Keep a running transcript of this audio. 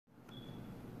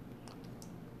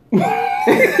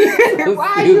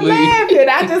Why are you laughing?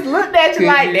 I just looked at you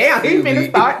like, damn, he finna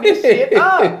start this shit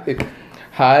up.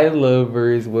 Hi,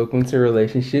 lovers. Welcome to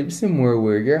Relationships and More.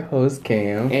 We're your host,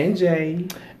 Cam. And Jay.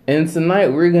 And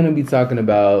tonight we're going to be talking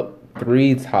about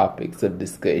 3 topics of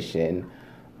discussion.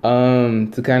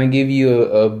 To kind of give you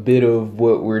a bit of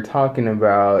what we're talking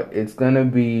about, it's going to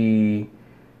be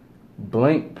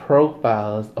blank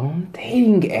profiles on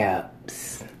dating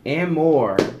apps. And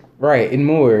more. Right, and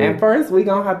more. And first, we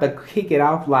gonna have to kick it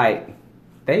off like,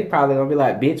 they probably gonna be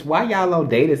like, bitch, why y'all on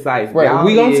dating sites? Right, y'all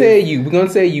we gonna tell you, but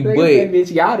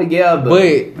bitch, y'all together.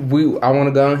 But I want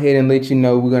to go ahead and let you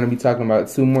know we're gonna be talking about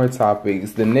 2 more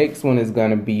topics. The next one is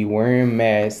gonna be wearing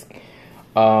masks,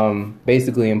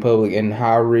 basically in public in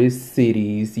high risk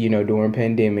cities, during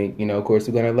pandemic. Of course,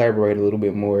 we're gonna elaborate a little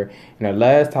bit more. And our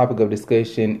last topic of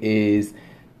discussion is,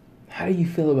 how do you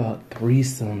feel about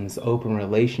threesomes, open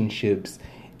relationships,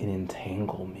 and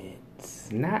entanglements?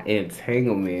 Not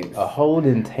entanglements. A whole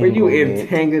entanglement. When you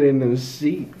entangled in them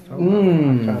sheets. Oh,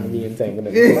 I'm trying to be entangled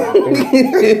in them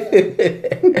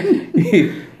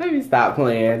sheets. Let me stop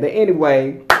playing. But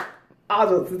anyway, all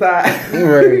jokes aside.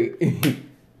 Right.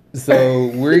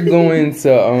 So we're going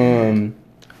to,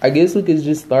 I guess we could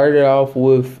just start it off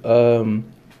with the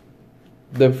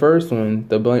first one,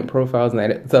 the blank profiles.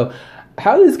 So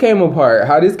how this came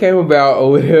about or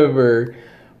whatever,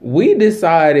 we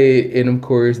decided, and of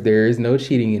course there is no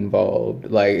cheating involved.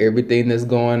 Like everything that's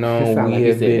going on,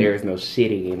 there is no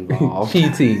shitting involved.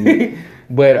 Cheating.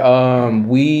 But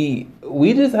we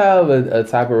just have a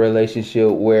type of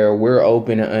relationship where we're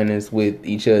open and honest with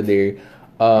each other. It's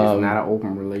not an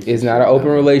open relationship. It's not an open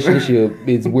relationship.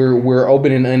 It's we're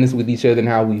open and honest with each other and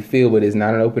how we feel, but it's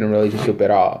not an open relationship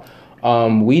at all.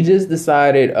 We just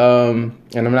decided, and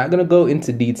I'm not gonna go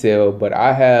into detail, but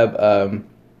I have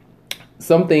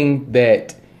something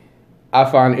that I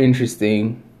find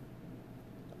interesting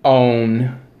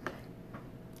on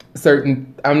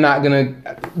certain.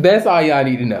 That's all y'all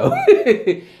need to know.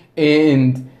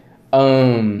 And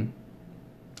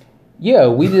yeah,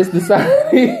 we just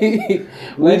decided.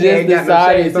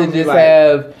 To just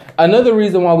have another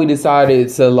reason why we decided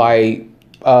to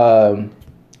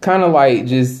kind of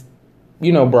just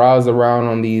browse around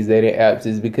on these dating apps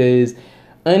is because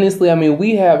honestly,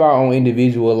 we have our own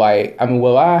individual, I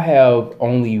have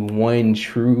only one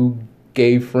true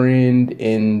gay friend,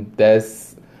 and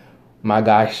that's my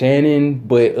guy Shannon.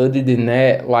 But other than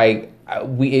that,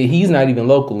 he's not even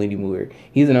local anymore.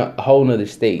 He's in a whole nother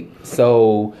state.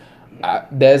 So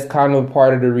that's kind of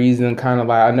part of the reason,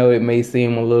 I know it may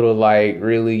seem a little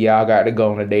really y'all got to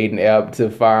go on a dating app to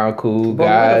find cool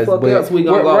guys. But where the fuck else we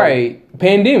gonna go? Right.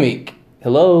 Pandemic.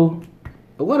 Hello.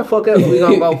 What the fuck else we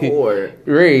gonna go for?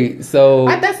 Right. So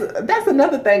that's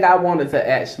another thing I wanted to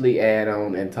actually add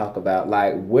on and talk about.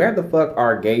 Where the fuck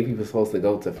are gay people supposed to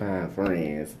go to find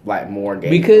friends? More gay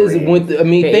because friends?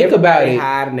 Think about it.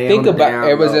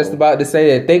 I was just about to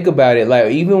say that. Think about it.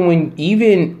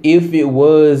 Even if it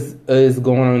was us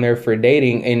going on there for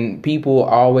dating, and people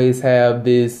always have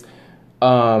this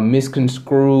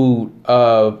misconstrued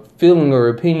feeling or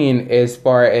opinion as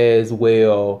far as,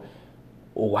 well,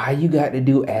 why you got to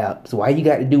do apps? Why you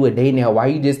got to do a day now? Why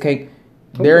you just can't?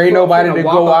 There ain't nobody to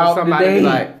go out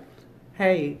today.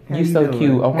 Hey, you so doing?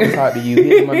 Cute. I want to talk to you.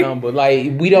 Here's my number.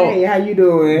 We don't. Hey, how you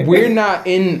doing? We're not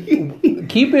in.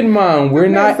 Keep in mind, we're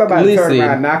not. Somebody turn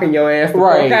around knocking your ass.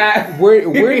 Right.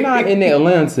 We're not in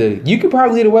Atlanta. You could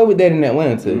probably get away with that in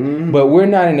Atlanta, but we're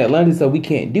not in Atlanta, so we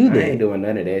can't do that. I ain't doing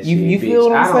none of that shit. You feel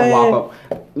what I'm saying? I don't walk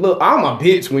up. Look, I'm a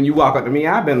bitch when you walk up to me.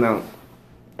 I've been on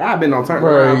turn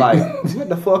around what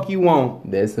the fuck you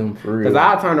want? That's him for real. Because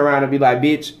I'll turn around and be like,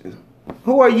 bitch,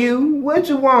 who are you? What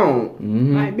you want?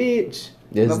 Mm-hmm. Bitch.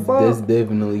 That's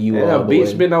definitely you and all a the bitch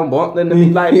way. been on bumping to me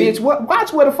like, bitch,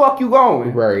 watch where the fuck you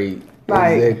going? Right.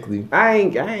 Exactly. I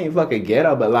ain't fucking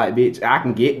ghetto, but bitch, I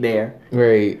can get there.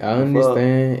 Right. I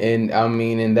understand. And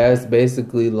and that's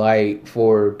basically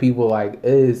for people like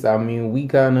us, we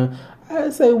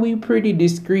I'd say we pretty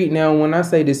discreet. Now, when I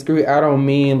say discreet, I don't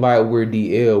mean we're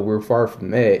DL. We're far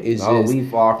from that. It's just we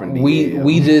far from DL.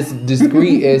 We just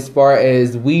discreet as far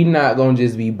as we not gonna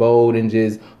just be bold and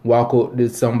just walk up to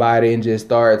somebody and just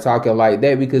start talking like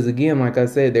that. Because again, like I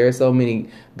said, there are so many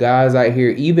guys out here,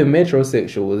 even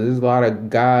metrosexuals. There's a lot of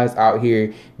guys out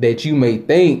here that you may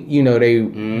think, they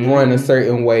run a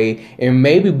certain way, and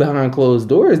maybe behind closed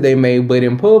doors they may, but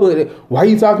in public, why are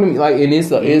you talking to me? And it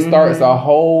starts a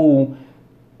whole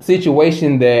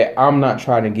situation that I'm not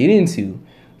trying to get into.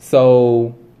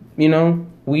 So,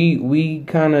 we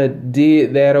kind of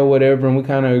did that or whatever, and we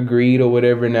kind of agreed or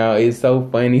whatever. Now, it's so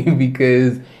funny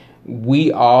because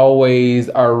we always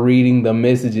are reading the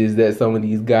messages that some of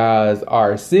these guys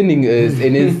are sending us,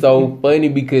 and it's so funny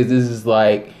because it's just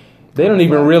like they don't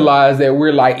even realize that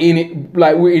we're like in it,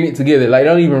 like we're in it together. Like, they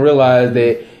don't even realize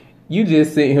that you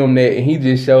just sent him that and he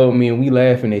just showed me and we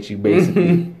laughing at you,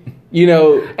 basically. You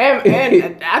know,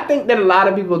 and I think that a lot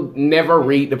of people never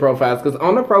read the profiles, because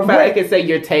on the profile they can say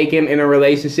you're taken in a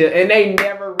relationship and they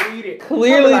never read it.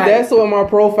 Clearly, like, that's what my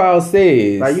profile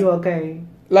says. Are you okay?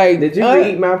 Like, did you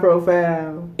read my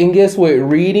profile? And guess what?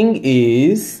 Reading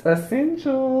is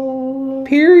essential.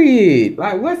 Period.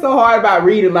 Like, what's so hard about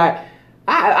reading? Like,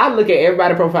 I look at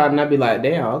everybody's profile and I be like,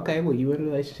 damn, okay, well, you in a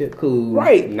relationship, cool,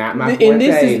 right? Not my forte.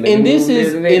 And this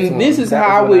is how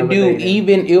I would do.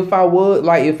 Even if I would,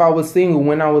 like, if I was single,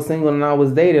 when I was single and I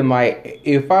was dating, like,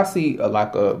 if I see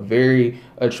like a very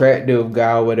attractive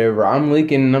guy or whatever, I'm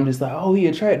looking and I'm just like, oh, he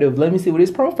attractive. Let me see what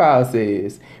his profile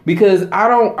says, because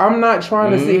I'm not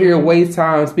trying to sit here and waste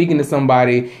time speaking to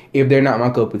somebody if they're not my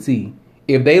cup of tea.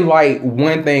 If they like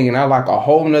one thing and I like a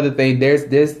whole nother thing, there's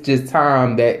just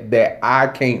time that I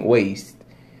can't waste.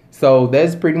 So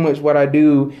that's pretty much what I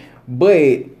do.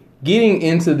 But getting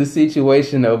into the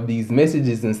situation of these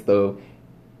messages and stuff,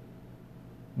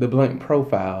 the blank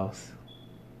profiles.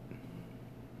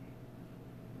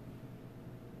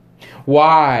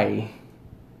 Why?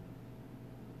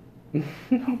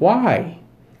 Why?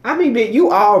 I mean, bitch,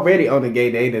 you already on the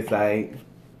gay dating site.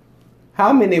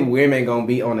 How many women gonna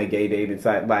be on a gay dating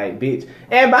site? Like, bitch.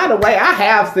 And by the way, I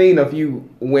have seen a few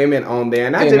women on there,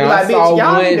 and I just be like, bitch,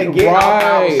 y'all need to get off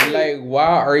our shit. Like, why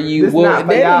are you? This not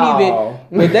for y'all.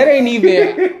 That ain't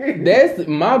even. That's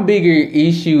my bigger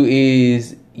issue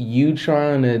is you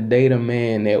trying to date a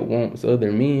man that wants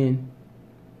other men.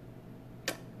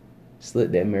 Just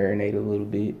let that marinate a little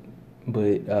bit,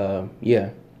 but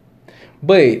yeah.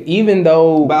 But even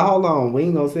though, but hold on, we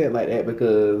ain't gonna say it like that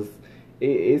because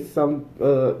it's some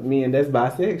men that's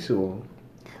bisexual.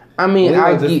 I mean,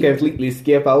 I just completely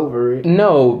skip over it.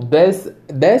 No,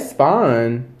 that's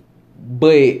fine.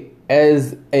 But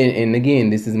as and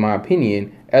again, this is my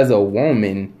opinion. As a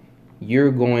woman,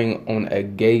 you're going on a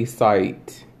gay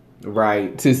site,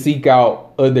 right, to seek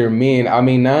out other men. I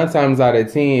mean, 9 times out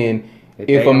of 10,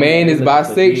 if a man is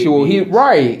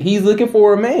bisexual, he's looking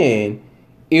for a man.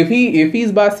 If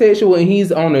he's bisexual and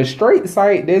he's on a straight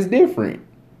site, that's different.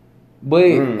 But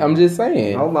I'm just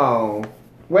saying. Hold on.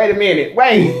 Wait a minute.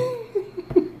 Wait.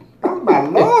 Oh my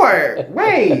Lord.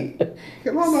 Wait.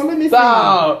 Hold on. Let me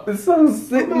stop. It's so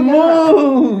sick.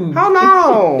 Move. Hold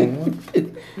on.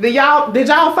 Did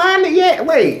y'all find it yet?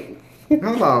 Wait.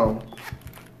 Hold on.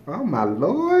 Oh my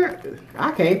Lord.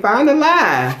 I can't find the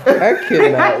lie. I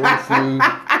cannot with you.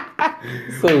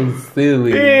 So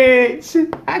silly. Bitch.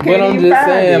 But I'm just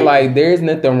saying, like, there's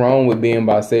nothing wrong with being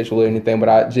bisexual or anything, but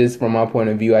I just, from my point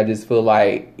of view, I just feel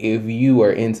like if you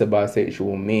are into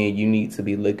bisexual men, you need to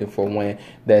be looking for one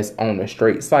that's on a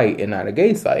straight site and not a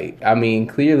gay site. I mean,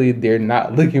 clearly they're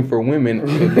not looking for women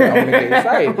if they're on a gay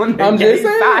site. I'm just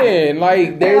saying,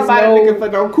 like, there's nobody looking for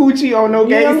no coochie on no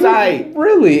gay site.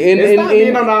 Really. And stop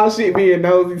being on all shit being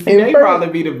nosy. See, they probably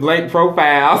be the blank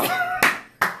profiles.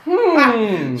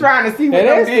 Trying to see what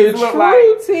them dicks look like.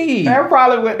 That's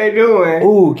probably what they doing.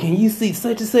 Oh, can you see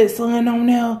such and such son on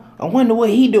there? I wonder what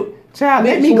he do. Child,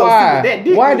 let me go see what that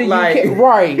dick why do like. You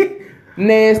right?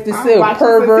 Nasty self,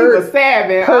 pervert.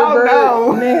 Pervert. Oh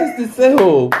no, nasty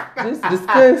self. Just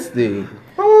disgusting.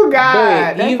 Oh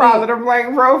God, that's probably the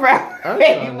blank profile.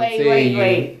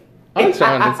 Wait. I'm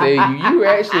trying to tell you. You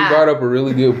actually brought up a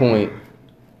really good point.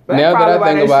 Now that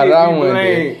I think about it, I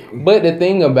wonder. But the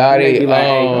thing about it,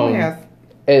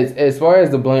 as far as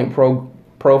the blank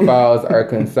profiles are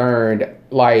concerned,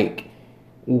 like,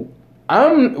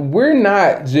 we're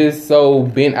not just so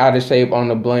bent out of shape on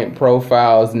the blank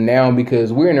profiles now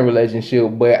because we're in a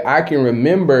relationship. But I can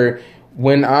remember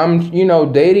when I'm,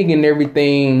 dating and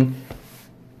everything.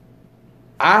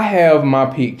 I have my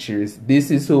pictures.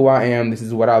 This is who I am. This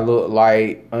is what I look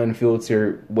like,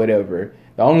 unfiltered, whatever.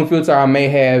 The only filter I may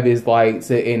have is like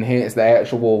to enhance the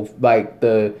actual, like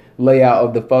the layout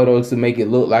of the photos to make it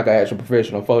look like an actual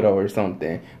professional photo or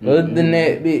something. Mm-hmm. Other than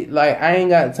that, like I ain't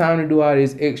got time to do all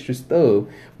this extra stuff.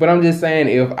 But I'm just saying,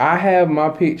 if I have my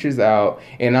pictures out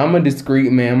and I'm a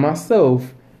discreet man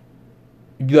myself,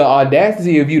 the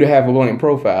audacity of you to have a blank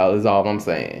profile is all I'm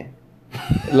saying.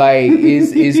 Like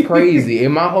it's crazy.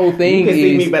 And my whole thing you can is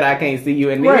see me, but I can't see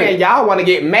you. And then y'all want to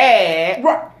get mad.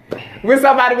 Right. When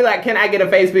somebody be like, can I get a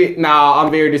face pic? Nah,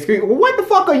 I'm very discreet. Well, what the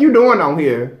fuck are you doing on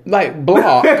here? Like,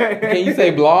 block. Can you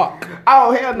say block?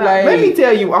 Oh, hell no. Let me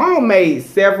tell you, I made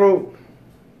several...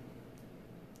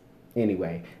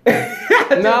 Anyway.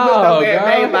 No,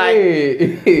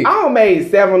 I don't made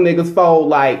several niggas fold.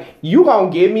 Like, you gonna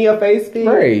give me a face pic?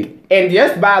 Right. And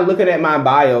just by looking at my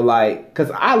bio, like,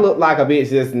 cause I look like a bitch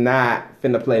just not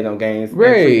finna play no games.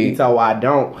 Right. So I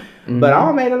don't. Mm-hmm. But I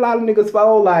don't made a lot of niggas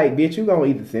fold. Like, bitch, you gonna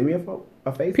either send me a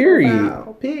face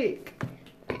pic.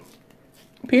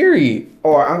 Period.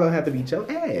 Or I'm gonna have to beat your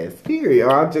ass. Period.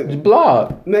 Or I'm just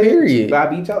block. Period. I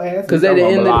beat your ass. Because at the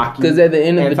end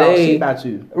of the day, about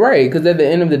you. Right? Because at the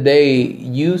end of the day,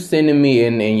 you sending me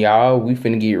and y'all, we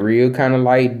finna get real kind of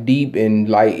like deep and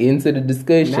like into the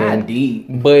discussion. Not deep,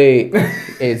 but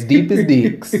as deep as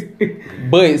dicks.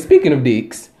 But speaking of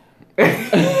dicks,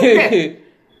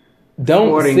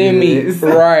 don't send me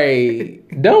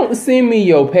right. Don't send me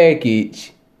your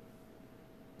package.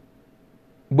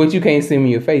 But you can't send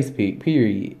me a face pic,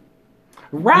 period.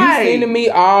 Right. You sending me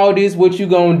all this, what you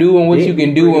gonna do and what you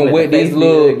can do and what this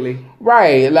look.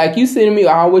 Right. Like you sending me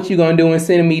all what you gonna do and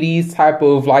sending me these type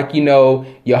of like, you know,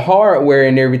 your hardware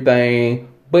and everything.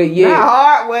 But yeah. Not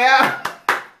hardware.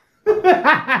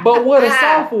 But what a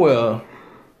software.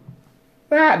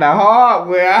 Not the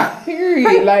hardware.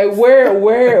 Period. Like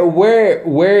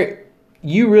where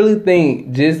you really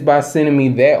think just by sending me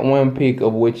that one pic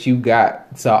of what you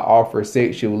got to offer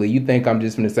sexually, you think I'm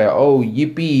just gonna say, oh,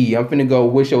 yippee, I'm finna go,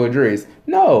 what's your address?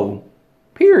 No.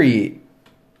 Period.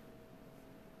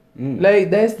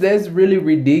 Like that's really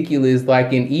ridiculous.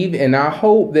 Like and I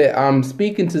hope that I'm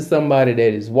speaking to somebody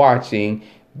that is watching,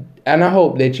 and I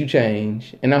hope that you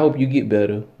change and I hope you get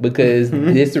better because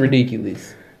it's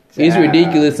ridiculous. It's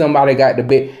ridiculous somebody got the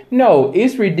bed. No,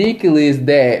 it's ridiculous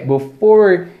that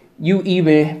before you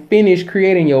even finish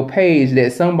creating your page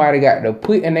that somebody got to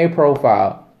put in their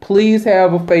profile, please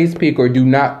have a face pic or do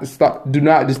not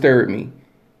disturb me.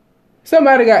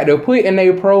 Somebody got to put in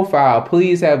their profile,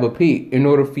 please have a pic in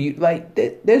order for you. Like,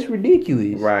 that's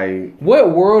ridiculous. Right.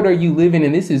 What world are you living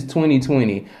in? This is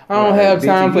 2020. I don't have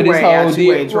time for this whole deal.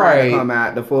 You ain't trying to come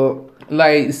out the fuck.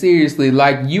 Like, seriously,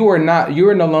 like you're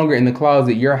no longer in the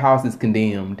closet. Your house is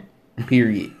condemned.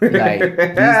 Period. Like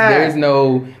there's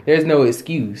no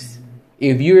excuse.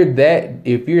 If you're that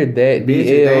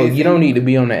DL, you don't need to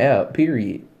be on the app.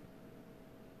 Period.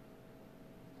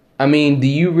 I mean, do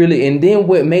you really? And then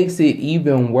what makes it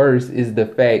even worse is the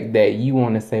fact that you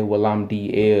want to say, "Well, I'm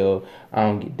DL. I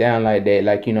don't get down like that."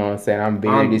 Like, you know what I'm saying? I'm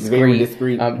very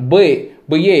discreet.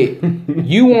 But yeah,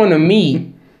 you want to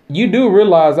meet. You do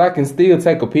realize I can still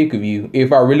take a pic of you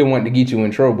if I really want to get you in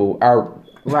trouble.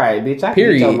 Right, bitch. I can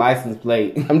get your license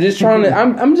plate. I'm just trying to.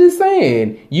 I'm just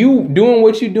saying. You doing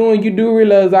what you're doing. You do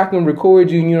realize I can record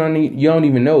you, and you don't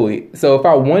even know it. So if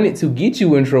I wanted to get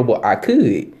you in trouble, I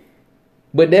could.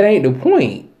 But that ain't the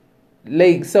point.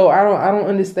 Like, so I don't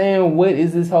understand what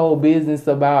is this whole business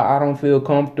about. I don't feel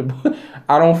comfortable.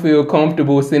 I don't feel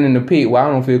comfortable sending a pic. Well, I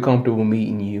don't feel comfortable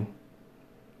meeting you.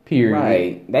 Period.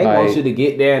 Right. They want you to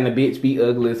get there and the bitch be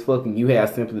ugly as fucking. You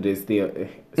have sympathy and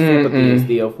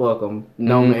still fuck them.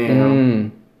 No,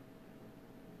 ma'am.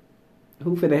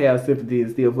 Who finna have sympathy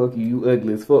and still fuck you? You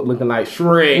ugly as fuck, looking like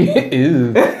Shrek.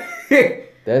 Ew.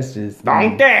 That's just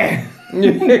don't that.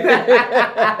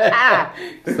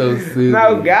 So silly.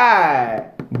 No, God.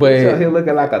 But he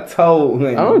looking like a toad.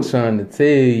 Honey. I'm trying to tell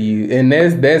you, and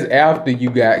that's after you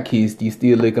got kissed. You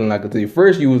still looking like a toad.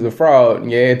 First you was a fraud,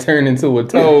 and it turned into a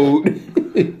toad.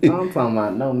 I'm talking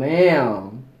about no,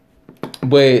 ma'am.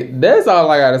 But that's all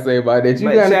I gotta say about that.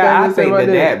 You got I think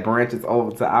that branches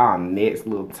over to our next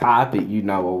little topic, you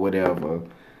know, or whatever.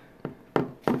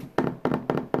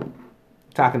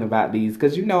 Talking about these,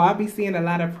 because you know I be seeing a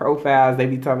lot of profiles. They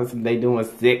be talking some they doing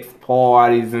sex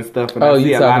parties and stuff. And I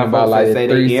see you talking about like the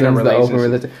threesomes, the open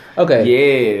relationship?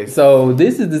 Okay, yeah. So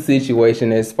this is the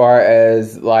situation as far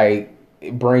as like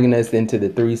bringing us into the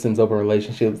threesomes, open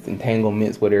relationships,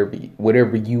 entanglements,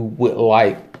 whatever you would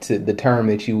like to the term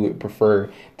that you would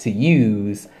prefer to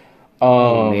use.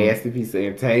 Nasty piece of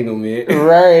entanglement,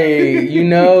 right? You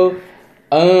know.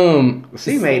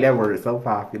 She made that word so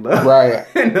popular. Right.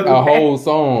 A whole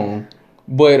song.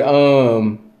 But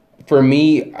for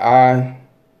me, I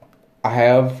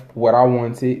have what I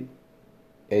wanted,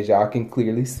 as y'all can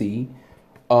clearly see.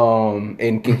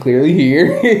 And can clearly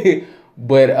hear.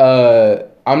 But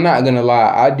I'm not gonna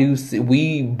lie, I do see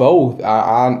we both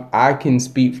I can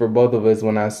speak for both of us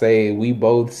when I say we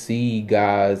both see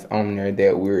guys on there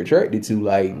that we're attracted to.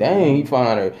 Like, dang, you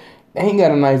find her. They ain't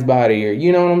got a nice body, or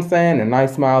you know what I'm saying, a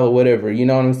nice smile or whatever, you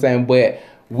know what I'm saying. But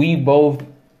we both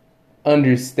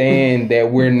understand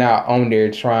that we're not on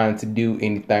there trying to do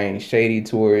anything shady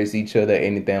towards each other,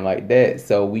 anything like that.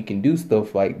 So we can do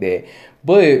stuff like that.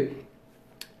 But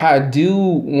I do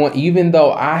want, even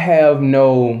though I have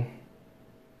no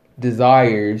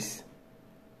desires.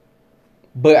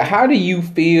 But how do you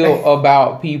feel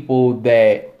about people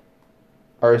that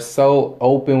are so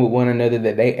open with one another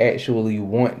that they actually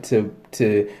want to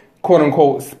quote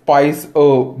unquote spice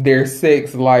up their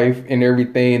sex life and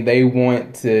everything? They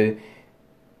want to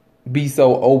be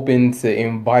so open to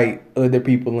invite other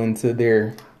people into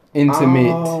their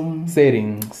intimate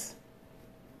settings.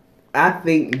 I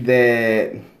think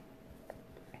that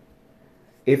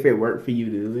if it worked for you,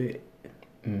 do it.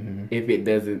 Mm-hmm. If it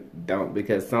doesn't, don't.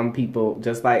 Because some people,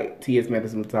 just like T.S.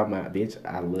 Madison was talking about, bitch,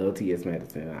 I love T.S.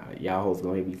 Madison. Y'all hoes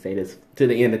gonna hear me say this to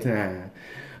the end of time.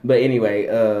 But anyway,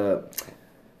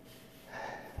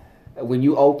 when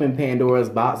you open Pandora's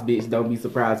box, bitch, don't be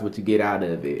surprised what you get out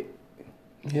of it.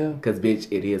 Yeah. Because, bitch,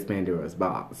 it is Pandora's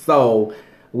box. So,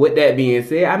 with that being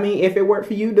said, I mean, if it worked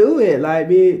for you, do it. Like,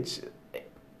 bitch,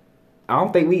 I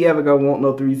don't think we ever gonna want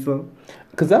no threesome.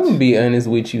 Because I'm gonna be honest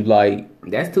with you, like,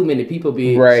 that's too many people,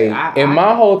 bitch. Right.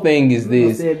 My whole thing is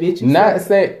this. Not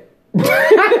saying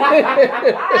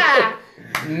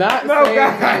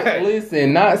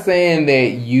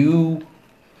that you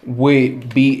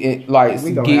would be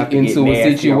get into a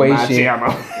situation.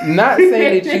 Not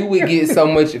saying that you would get so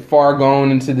much far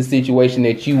gone into the situation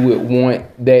that you would want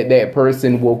that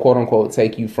person will quote unquote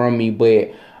take you from me, but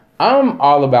I'm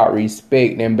all about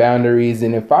respect and boundaries,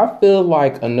 and if I feel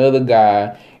like another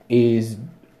guy is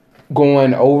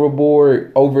going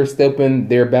overboard, overstepping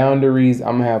their boundaries,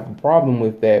 I'm gonna have a problem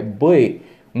with that. But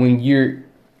when you're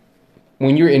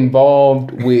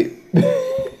involved with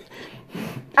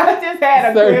I just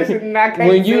had a question and I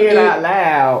can't say it out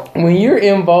loud. When you're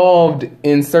involved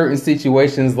in certain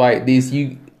situations like this,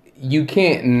 you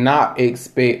can't not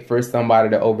expect for somebody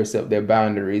to overstep their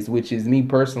boundaries, which is me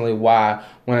personally one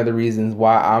of the reasons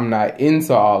why I'm not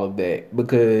into all of that,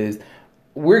 because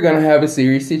we're gonna have a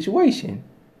serious situation.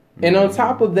 And on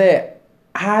top of that,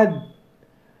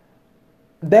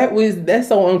 that's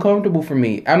so uncomfortable for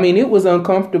me. I mean, it was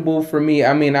uncomfortable for me.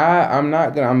 I mean,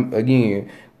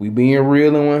 again, we being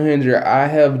real and 100. I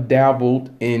have dabbled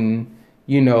in,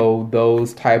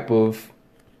 those type of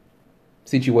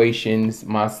situations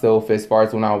myself as far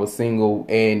as when I was single,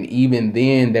 and even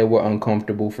then they were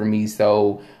uncomfortable for me.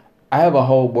 So I have a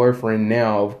whole boyfriend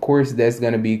now. Of course, that's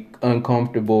gonna be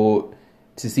uncomfortable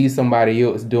to see somebody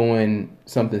else doing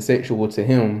something sexual to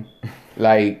him,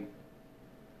 like,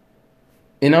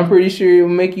 and I'm pretty sure it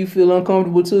would make you feel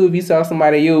uncomfortable too if you saw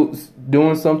somebody else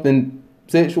doing something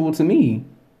sexual to me.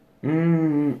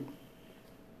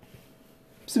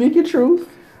 Speak your truth.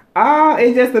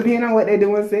 It just depends on what they're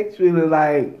doing sexually.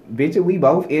 Like, bitch, we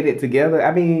both in it together.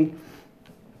 I mean,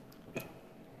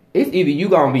 it's either you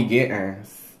gonna be getting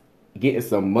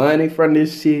some money from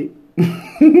this shit.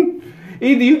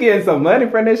 Either you getting some money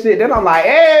from this shit, then I'm like,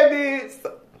 hey, bitch.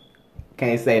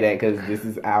 Can't say that because this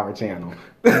is our channel.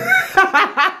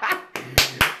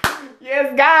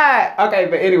 Yes, God. Okay,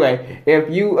 but anyway, if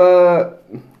you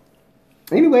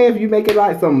making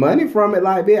like some money from it,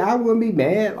 like, bitch, I wouldn't be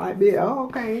mad. Like, bitch, oh,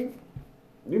 okay,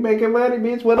 you making money,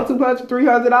 bitch. Where the $200,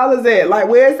 $300 at? Like,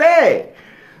 where's that?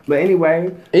 But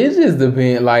anyway, it just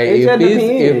depends. Like,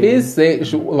 if it's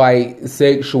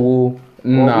sexual,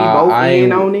 nah, I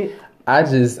ain't on it. I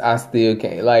still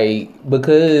can't, like,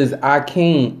 because I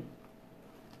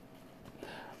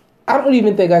don't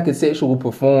even think I could sexual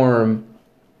perform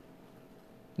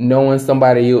knowing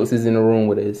somebody else is in the room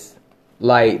with us.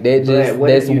 Like, that's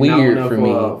weird for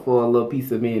me. For a little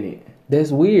piece of minute.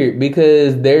 That's weird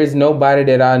because there's nobody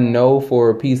that I know for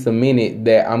a piece of minute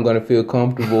that I'm gonna feel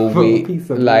comfortable with.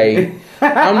 Like,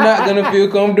 I'm not gonna feel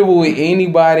comfortable with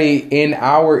anybody in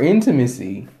our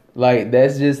intimacy. Like,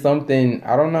 that's just something,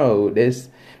 I don't know. That's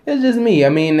just me. I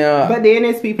mean, but then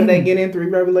there's people that get in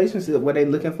 3-way relationships where they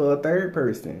looking for a third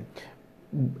person,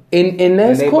 and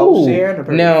that's cool.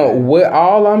 Now, what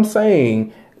all I'm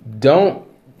saying, don't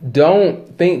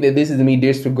think that this is me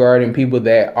disregarding people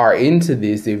that are into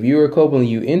this. If you're a couple and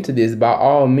you into this, by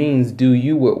all means, do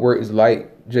you what works.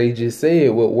 Like Jay just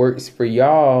said, what works for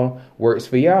y'all works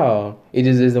for y'all. It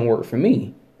just doesn't work for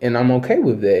me, and I'm okay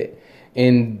with that.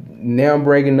 And now I'm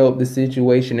bringing up the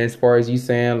situation as far as you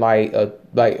saying like a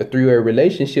 3-way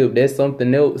relationship. That's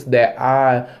something else that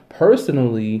I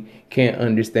personally can't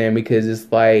understand, because it's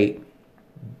like,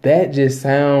 that just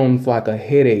sounds like a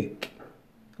headache.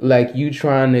 Like, you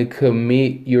trying to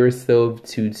commit yourself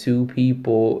to 2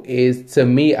 people is, to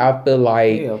me, I feel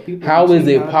like, how is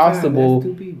it possible?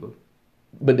 That's 2 people.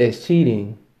 But that's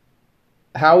cheating.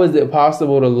 How is it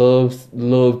possible to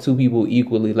love 2 people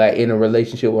equally? Like, in a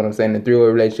relationship, what I'm saying, a 3-way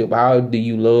relationship, how do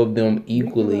you love them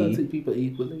equally? You love 2 people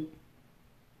equally.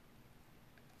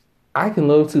 I can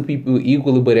love two people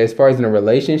equally, but as far as in a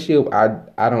relationship,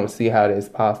 I don't see how that's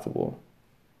possible.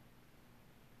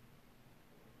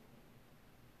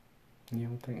 You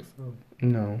don't think so?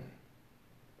 No.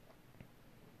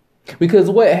 Because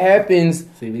what happens?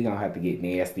 See, we gonna have to get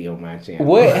nasty on my channel.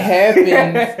 What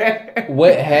happens?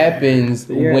 What happens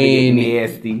when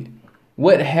nasty?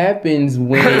 What happens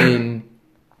when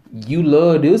you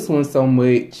love this one so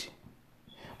much,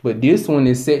 but this one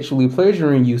is sexually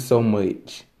pleasuring you so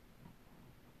much?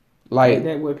 Like, is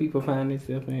that what people find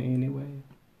themselves in anyway?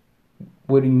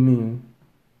 What do you mean?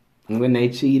 When they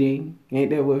cheating,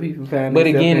 ain't that what people find? But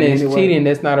again, that's anyway? Cheating.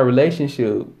 That's not a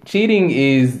relationship. Cheating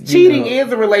is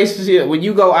a relationship. When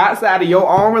you go outside of your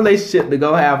own relationship to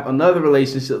go have another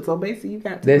relationship. So basically, you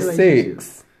got that's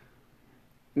sex.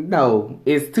 No,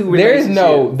 it's two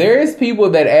relationships. There's people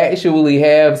that actually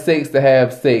have sex to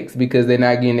have sex because they're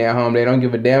not getting at home. They don't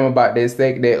give a damn about that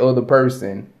sex, that other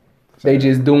person. They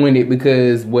just doing it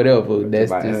because whatever.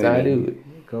 That's just how I do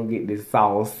it. Go get this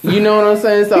sauce. You know what I'm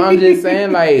saying? So I'm just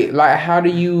saying, like, how do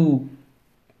you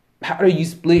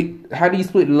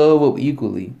split love up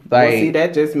equally? Like, well, see,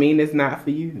 that just means it's not for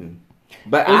you.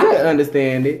 But I can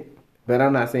understand it. But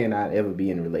I'm not saying I'd ever be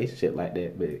in a relationship like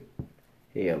that. But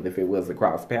hell, if it was a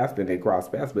cross paths, then it cross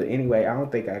paths. But anyway, I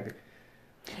don't think I could.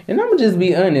 And I'm gonna just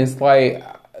be honest, like,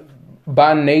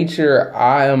 by nature,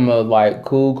 I am a like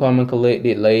cool, calm, and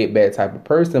collected, laid back type of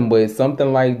person. But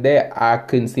something like that, I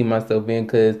couldn't see myself in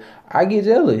because I get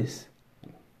jealous.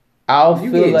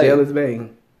 You get jealous, babe.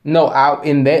 No,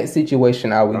 in that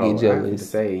situation, I would get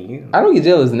jealous. I don't get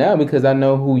jealous now because I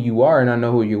know who you are and I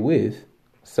know who you're with.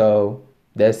 So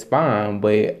that's fine.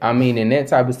 But I mean, in that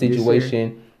type of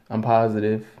situation, I'm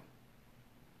positive.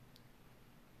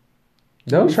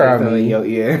 Don't try me.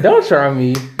 Don't try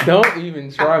me. Don't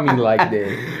even try me like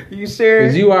that. You sure?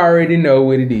 Because you already know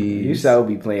what it is. You sure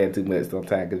be playing too much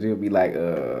sometimes because you'll be like,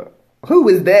 who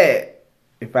is that?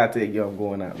 If I tell you I'm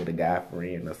going out with a guy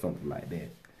friend or something like that.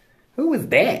 Who is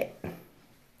that?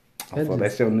 So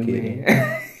that's your new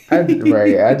man. He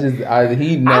knows. I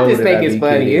just think it's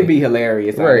funny. It'd be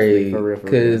hilarious, right? For real.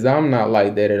 Because I'm not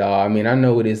like that at all. I mean, I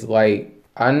know what it's like.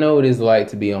 I know what it's like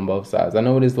to be on both sides. I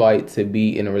know what it's like to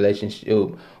be in a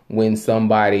relationship when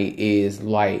somebody is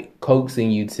like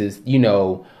coaxing you to, you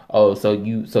know, oh, so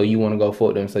you want to go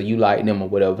fuck them, so you like them or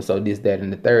whatever, so this, that,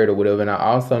 and the third or whatever. And I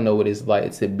also know what it's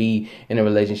like to be in a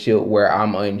relationship where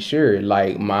I'm unsure.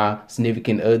 Like my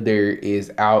significant other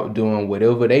is out doing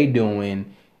whatever they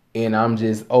doing, and I'm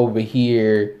just over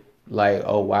here like,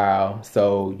 oh wow,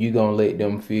 so you gonna let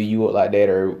them feel you up like that,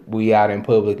 or we out in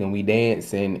public and we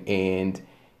dancing and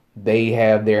they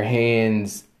have their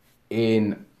hands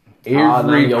in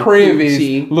every crevice,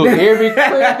 every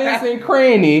crevice and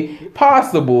cranny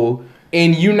possible,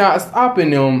 and you not stopping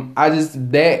them. I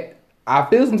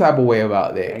feel some type of way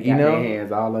about that, you know? Their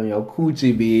hands all on your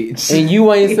coochie, bitch. And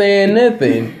you ain't saying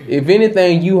nothing. If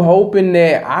anything, you hoping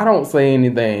that I don't say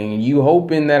anything. You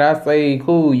hoping that I say,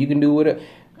 cool, you can do whatever.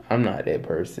 I'm not that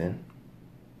person.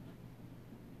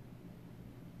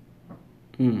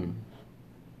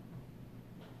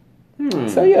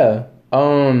 So yeah.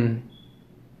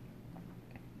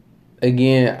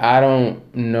 Again, I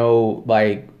don't know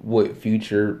like what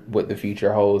the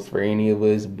future holds for any of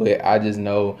us, but I just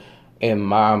know in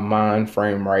my mind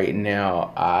frame right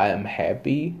now, I am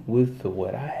happy with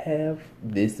what I have.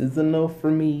 This is enough for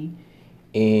me.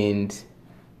 And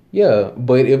yeah,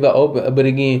 but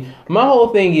again, my whole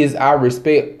thing is I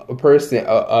respect a person,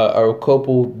 a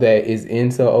couple that is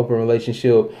into an open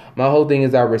relationship. My whole thing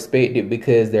is I respect it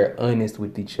because they're honest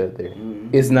with each other. Mm-hmm.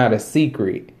 It's not a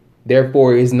secret.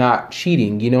 Therefore, it's not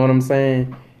cheating. You know what I'm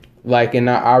saying? Like, and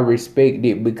I respect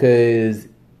it because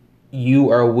you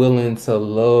are willing to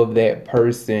love that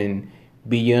person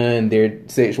beyond their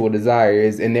sexual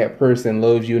desires, and that person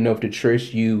loves you enough to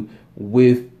trust you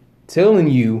with telling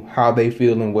you how they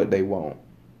feel and what they want.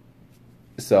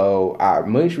 So I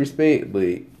much respect,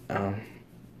 but I'm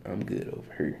good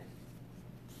over here.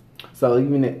 So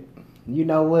even you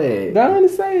know what? Go on and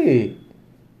say it.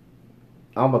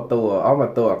 I'm gonna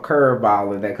throw a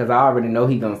curveball in that because I already know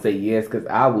he gonna say yes because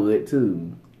I would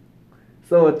too.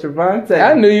 So Trevante,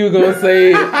 I knew you were gonna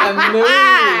say it. I knew it.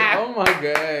 Oh my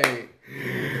god.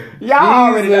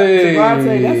 Y'all already know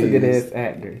Trevante. That's a good ass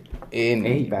actor. And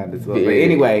he found this one. But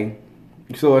anyway,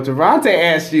 so if Trevante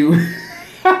asked you,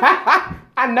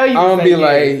 I know you. I'm gonna be yes.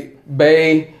 Like,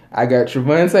 babe, I got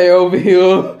Trevante over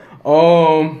here.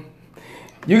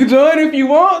 You can join if you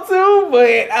want to,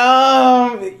 but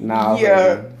nah,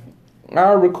 yeah, baby.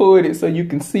 I'll record it so you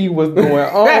can see what's going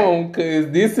on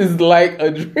because this is like a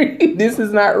dream. This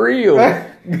is not real.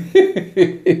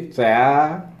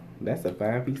 Child, That's a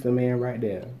fine piece of man right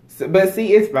there. So, but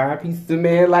see, it's fine pieces of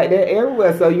man like that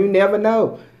everywhere, so you never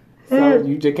know. So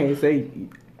you just can't say,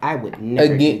 I would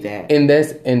never do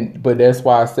that. But that's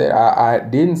why I said I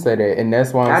didn't say that, and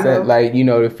that's why I said, like, you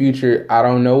know, the future. I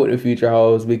don't know what the future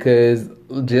holds, because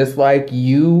just like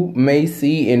you may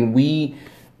see, and we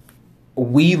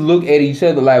look at each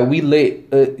other, like we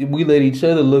let each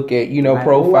other look at, you know, like,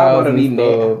 profiles and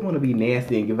stuff. I want to be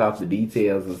nasty and give out the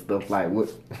details and stuff like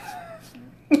what.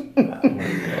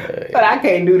 But I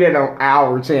can't do that on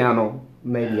our channel.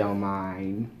 Maybe on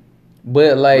mine.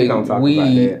 But like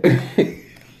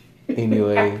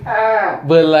anyway,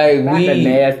 but like not the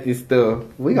nasty stuff.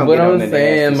 We gonna. But I'm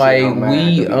saying, like,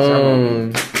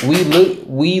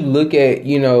 we look at,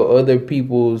 you know, other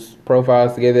people's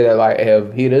profiles together that like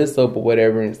have hit us up or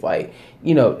whatever, and it's like,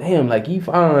 you know, damn, like, you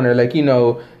fine, or like, you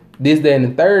know, this, that, and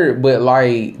the third. But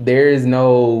like, there is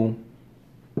no,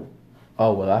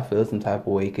 oh well, I feel some type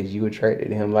of way because you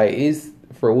attracted him. Like, it's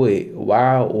for what?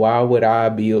 Why would I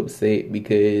be upset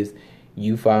because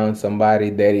you found somebody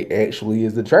that it actually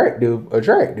is attractive?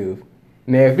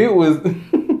 Now if it was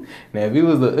an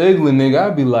ugly nigga,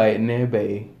 I'd be like, nah,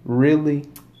 babe, really?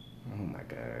 Oh my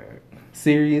god,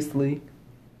 seriously?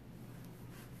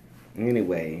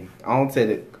 Anyway, on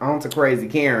to Crazy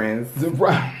Karens.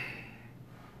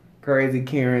 Crazy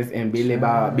Karens and Billy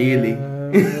Bob Billy.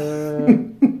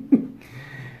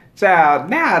 Child,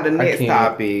 now the next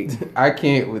topic. I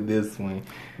can't with this one.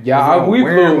 Y'all, we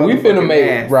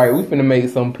finna make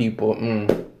some people. I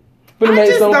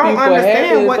just don't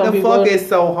understand what the fuck is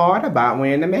so hard about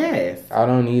wearing the mask. I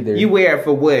don't either. You wear it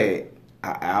for what?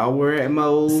 An hour at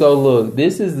most? So look,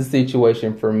 this is the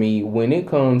situation for me. When it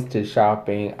comes to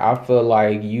shopping, I feel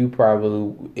like you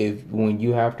probably, when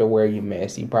you have to wear your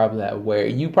mask, you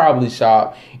probably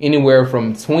shop anywhere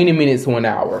from 20 minutes to an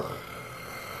hour.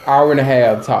 Hour and a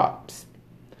half tops.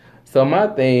 So my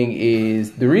thing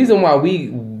is, the reason why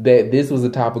this was a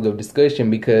topic of discussion,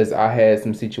 because I had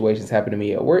some situations happen to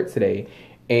me at work today,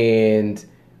 and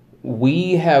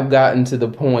we have gotten to the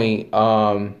point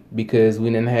because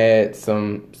we done had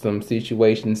some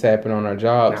situations happen on our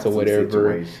jobs or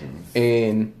whatever,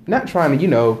 and not trying to, you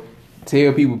know,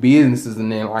 tell people businesses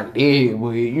and then like that,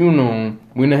 but you know,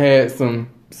 we done had some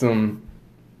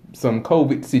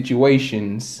COVID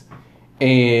situations.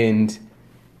 And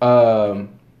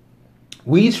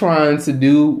we trying to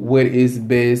do what is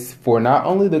best for not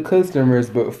only the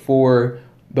customers, but for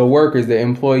the workers, the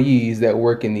employees that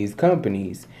work in these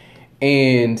companies.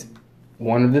 And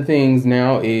one of the things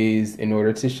now is, in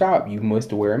order to shop, you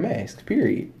must wear a mask,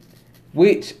 period.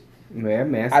 Which, that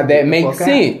makes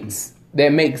sense.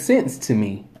 That makes sense to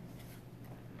me.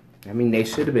 I mean, they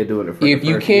should have been doing it for if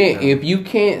you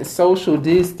can't social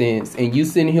distance and you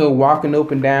sitting here walking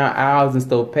up and down aisles and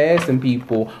stuff, passing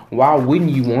people, why wouldn't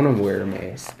you want to wear a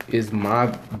mask? Is my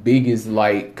biggest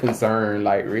like concern.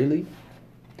 Like, really?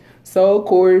 So of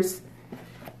course,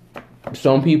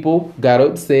 some people got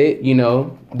upset. You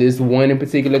know, this one in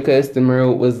particular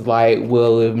customer was like,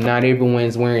 "Well, if not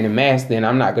everyone's wearing a mask, then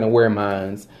I'm not gonna wear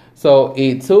mine." So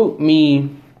it took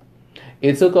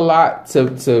a lot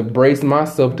to brace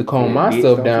myself, to calm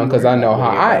myself down, because I know how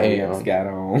I am. Got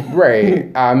on. Right.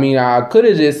 I mean, I could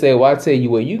have just said, well, I tell you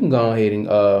what, you can go ahead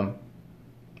and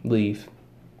leave.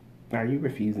 Are you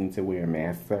refusing to wear a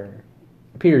mask, sir?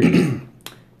 Period.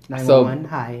 911,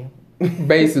 hi.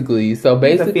 Basically, it's a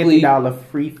 $50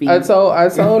 free fee. I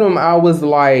told him, I was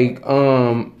like,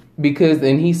 because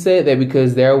he said that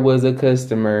because there was a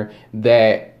customer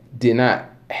that did not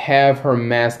have her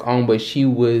mask on, but she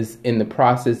was in the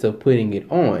process of putting it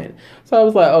on. So I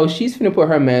was like, oh, she's finna put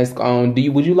her mask on.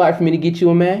 Would you like for me to get you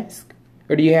a mask?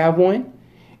 Or do you have one?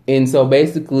 And so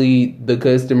basically the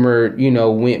customer, you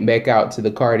know, went back out to the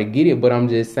car to get it. But I'm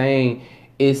just saying,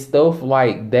 it's stuff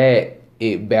like that,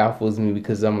 it baffles me,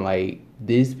 because I'm like,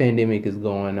 this pandemic is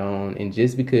going on, and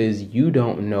just because you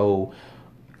don't know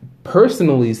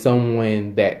personally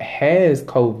someone that has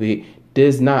COVID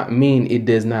does not mean it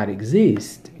does not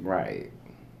exist. Right.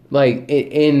 Like,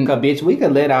 because bitch, we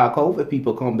can let our COVID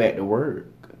people come back to work,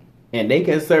 and they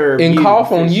can serve and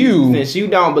cough on you since you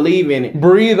don't believe in it.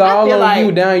 Breathe all on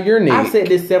you down your neck. I've said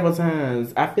this several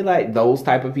times. I feel like those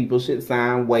type of people should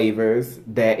sign waivers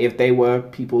that if they were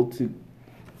to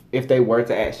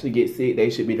actually get sick, they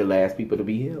should be the last people to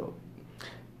be healed.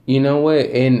 You know what?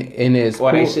 And it's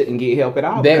or they shouldn't get help at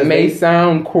all. That may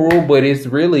sound cruel, but it's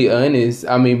really honest.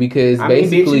 I mean, because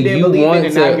basically you want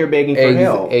to. Now you're begging for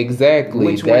help. Exactly.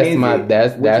 Which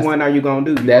one are you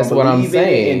gonna do? That's what I'm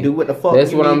saying. And do what the fuck.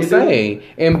 That's what I'm saying.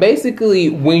 And basically,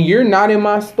 when you're not in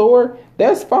my store,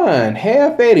 that's fine.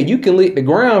 Half at it, you can lick the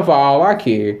ground for all I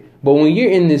care. But when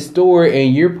you're in this store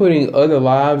and you're putting other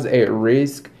lives at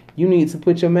risk, you need to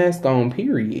put your mask on,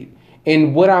 period.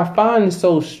 And what I find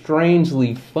so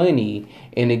strangely funny,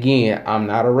 and again, I'm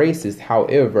not a racist,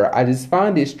 however, I just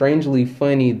find it strangely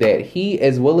funny that he,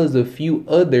 as well as a few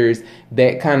others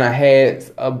that kind of had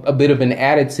a bit of an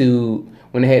attitude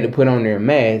when they had to put on their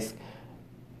mask,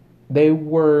 they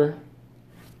were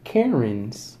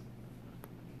Karens.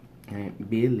 And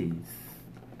Billies.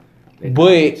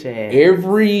 But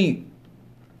every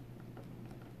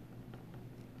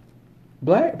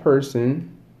black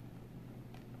person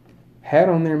had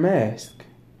on their mask.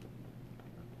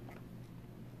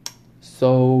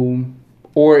 So,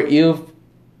 or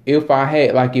if I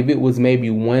had, like, if it was maybe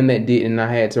one that didn't,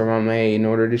 I had to remind them, hey, in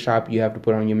order to shop, you have to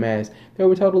put on your mask. They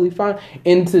were totally fine.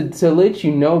 And to let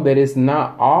you know that it's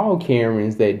not all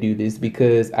Karens that do this,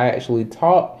 because I actually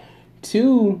talked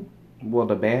to... Well,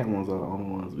 the bad ones are the only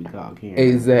ones we call Karens.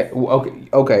 Exactly.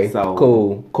 Okay. So,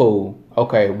 cool.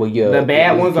 Okay, well, yeah. The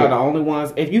bad ones are the only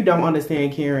ones. If you don't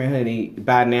understand Karen, honey,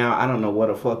 by now, I don't know what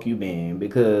the fuck you been.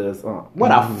 Because, what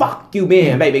the fuck you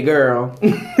been, baby girl?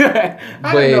 I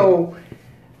don't know.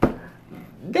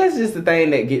 That's just the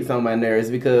thing that gets on my nerves,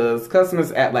 because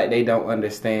customers act like they don't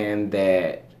understand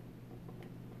that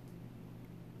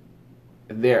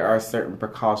there are certain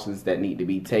precautions that need to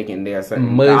be taken. There are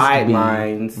certain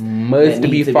guidelines that need to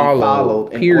be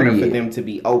followed in order for them to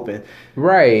be open.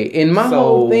 Right. And my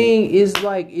whole thing is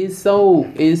like, it's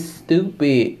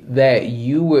stupid that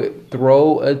you would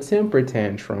throw a temper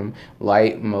tantrum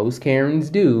like most Karens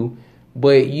do,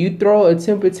 but you throw a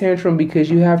temper tantrum because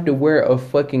you have to wear a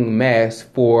fucking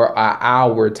mask for an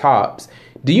hour tops.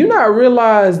 Do you not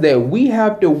realize that we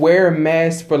have to wear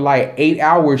masks for like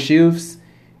 8-hour shifts?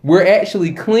 We're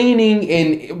actually cleaning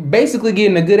and basically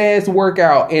getting a good ass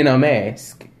workout in a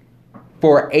mask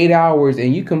for 8 hours,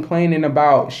 and you complaining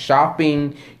about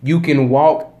shopping. You can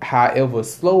walk however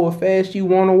slow or fast you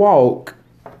want to walk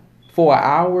for an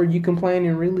hour. You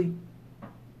complaining, really?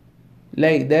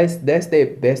 Like that's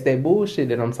that bullshit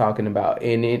that I'm talking about,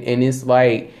 and it's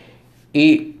like,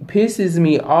 it pisses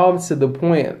me off to the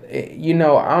point. You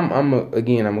know, I'm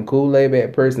a cool laid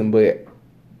back person, but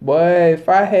boy,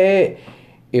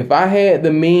 if I had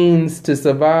the means to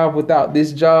survive without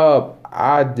this job,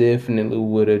 I definitely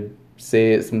would have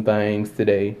said some things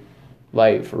today.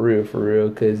 Like, for real,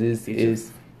 because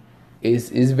it's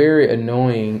very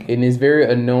annoying. And it's very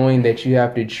annoying that you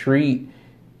have to treat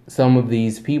some of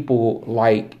these people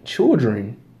like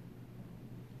children.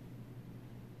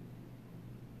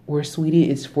 Where, sweetie,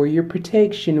 it's for your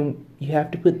protection. You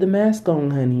have to put the mask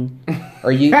on, honey.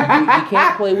 Or you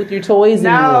can't play with your toys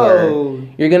anymore.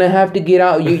 You're going to have to get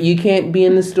out. You can't be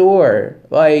in the store.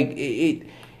 Like,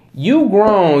 you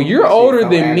grown. You're older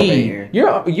than me.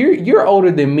 You're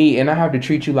older than me, and I have to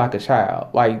treat you like a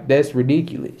child. Like, that's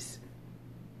ridiculous.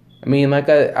 I mean,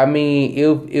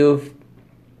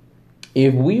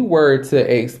 if we were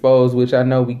to expose, which I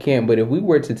know we can't, but if we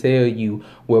were to tell you,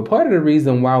 well, part of the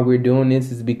reason why we're doing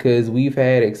this is because we've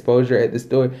had exposure at the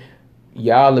store,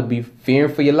 y'all would be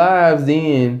fearing for your lives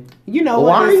then. You know,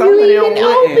 why are you even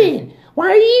open? Why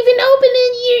are you even open?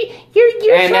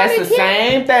 You're and that's the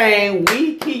same thing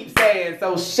we keep saying.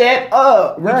 So shut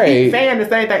up. Right. We keep saying the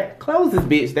same thing. Close this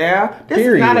bitch down. This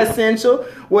is not essential.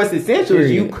 What's essential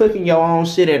is you cooking your own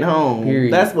shit at home.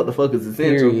 That's what the fuck is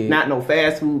essential. Not no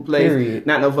fast food place.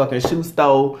 Not no fucking shoe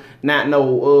store. Not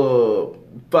no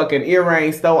fucking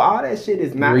earring store. All that shit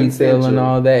is not retail essential. And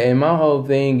all that. And my whole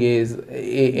thing is,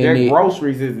 their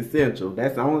groceries is essential.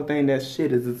 That's the only thing that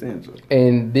shit is essential.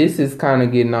 And this is kind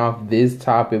of getting off this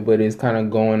topic, but it's kind of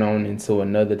going on into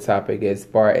another topic. As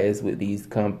far as with these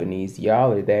companies,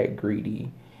 y'all are that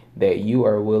greedy that you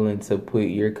are willing to put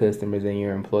your customers and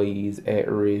your employees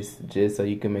at risk just so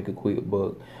you can make a quick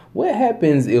buck. What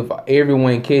happens if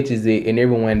everyone catches it and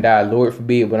everyone dies? Lord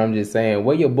forbid, but I'm just saying,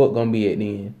 where your book gonna be at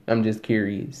then? I'm just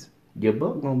curious. Your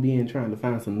book gonna be in trying to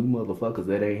find some new motherfuckers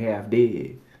that ain't half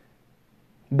dead.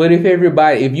 But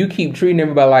if you keep treating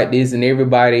everybody like this and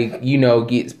everybody, you know,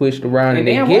 gets pushed around and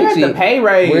they catch it, the pay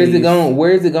raise? Where is it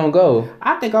gonna go?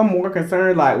 I think I'm more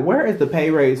concerned, like, where is the pay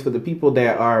raise for the people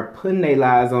that are putting their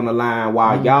lives on the line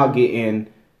while y'all getting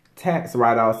tax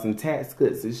write-offs and tax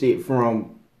cuts and shit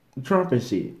from Trump and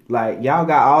shit? Like, y'all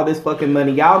got all this fucking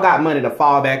money. Y'all got money to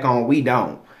fall back on. We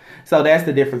don't. So that's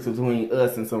the difference between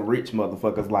us and some rich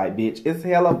motherfuckers. Like, bitch, it's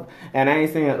hella, and I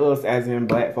ain't saying us as in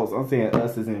black folks. I'm saying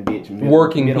us as in bitch,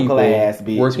 middle class,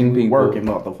 bitch, working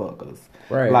motherfuckers.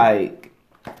 Right? Like,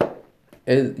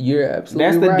 you're absolutely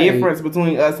right. That's the difference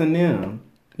between us and them.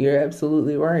 You're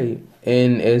absolutely right.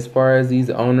 And as far as these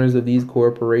owners of these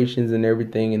corporations and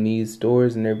everything, and these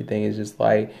stores and everything, it's just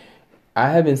like, I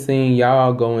haven't seen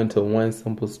y'all go into one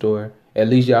simple store. At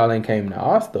least y'all ain't came to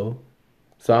Osto.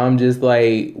 So I'm just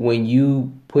like, when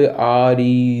you put all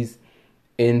these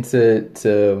when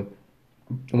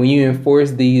you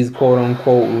enforce these quote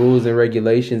unquote rules and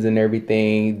regulations and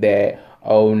everything that,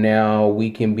 oh, now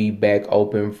we can be back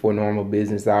open for normal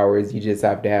business hours. You just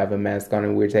have to have a mask on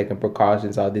and we're taking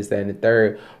precautions, all this, that, and the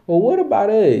third. Well, what about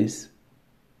us?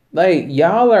 Like,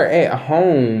 y'all are at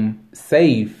home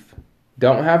safe.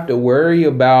 Don't have to worry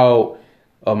about,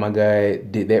 oh my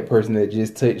God, did that person that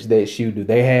just touched that shoe, do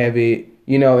they have it?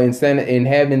 You know, and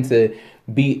having to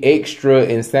be extra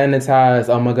and sanitize.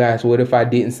 Oh my gosh, what if I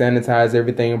didn't sanitize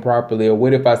everything properly? Or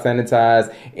what if I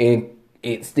sanitize and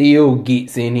it still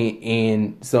gets in it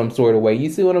in some sort of way? You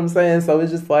see what I'm saying? So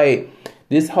it's just like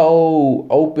this whole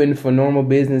open for normal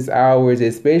business hours,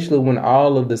 especially when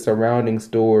all of the surrounding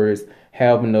stores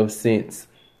have enough sense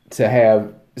to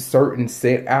have certain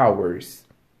set hours,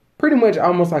 pretty much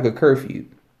almost like a curfew.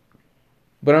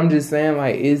 But I'm just saying,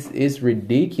 like, it's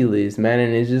ridiculous, man.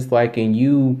 And it's just like, and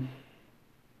you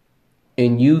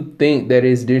think that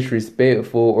it's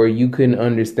disrespectful, or you couldn't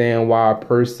understand why a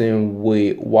person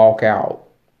would walk out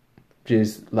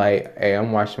just like, hey,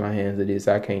 I'm washing my hands of this.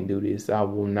 I can't do this. I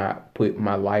will not put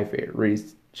my life at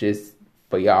risk just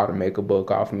for y'all to make a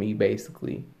buck off of me,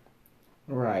 basically.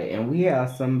 Right. And we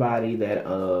have somebody that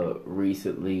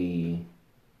recently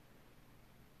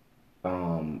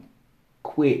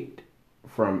quit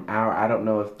from I don't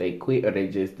know if they quit or they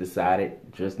just decided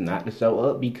just not to show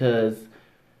up, because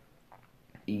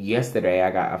yesterday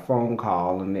I got a phone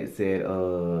call and it said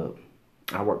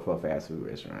I work for a fast food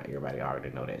restaurant. Everybody already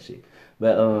know that shit.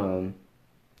 But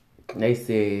they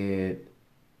said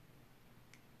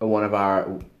one of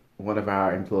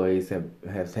our employees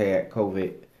has had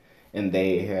COVID, and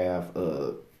they have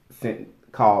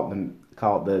called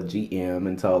the GM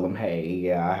and told them, hey,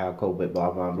 yeah, I have COVID,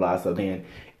 blah blah blah. So then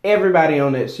everybody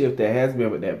on that shift that has been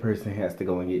with that person has to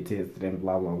go and get tested and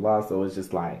blah blah blah. So it's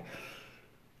just like,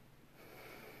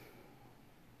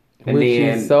 and which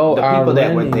then is so the people ironic.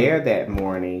 that were there that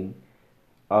morning,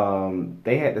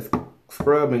 they had to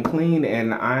scrub and clean,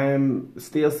 and I'm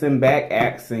still sitting back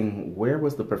asking, where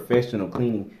was the professional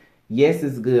cleaning? Yes,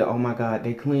 it's good. Oh my God,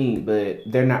 they clean, but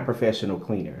they're not professional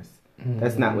cleaners. Mm-hmm.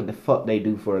 That's not what the fuck they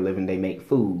do for a living. They make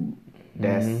food.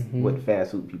 That's what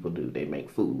fast food people do. They make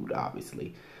food,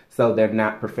 obviously. So they're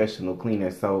not professional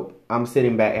cleaners. So I'm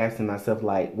sitting back asking myself,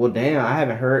 like, well, damn, I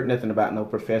haven't heard nothing about no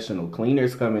professional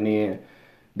cleaners coming in.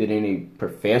 Did any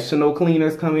professional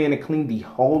cleaners come in and clean the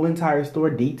whole entire store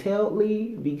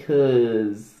detailedly?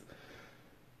 Because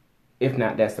if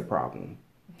not, that's the problem.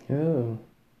 Yeah.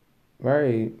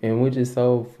 Right. And which is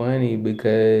so funny,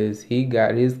 because he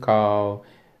got his call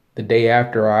the day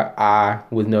after I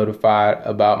was notified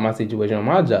about my situation on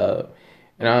my job.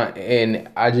 And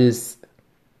I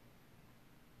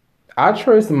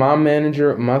trust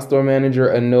my store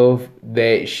manager enough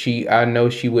that I know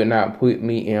she would not put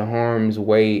me in harm's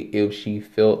way if she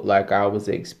felt like I was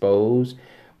exposed.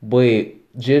 But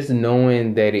just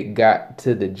knowing that it got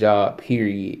to the job,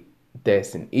 period,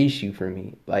 that's an issue for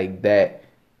me. Like that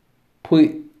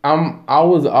I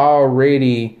was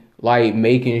already like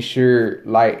making sure,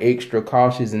 like extra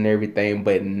cautious and everything,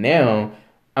 but now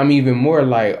I'm even more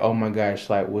like, oh my gosh,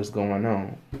 like what's going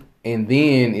on? And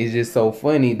then it's just so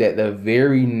funny that the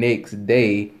very next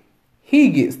day he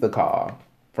gets the call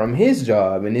from his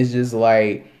job, and it's just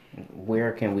like,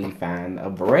 where can we find a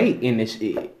break in this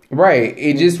shit? Right.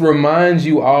 It just reminds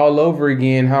you all over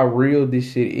again how real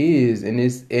this shit is. And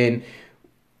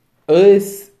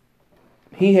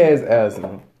he has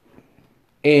asthma.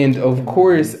 And of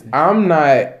course, I'm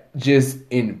not just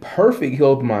in perfect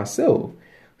health myself.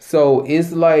 So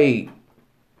it's like,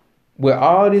 with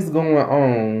all this going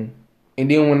on,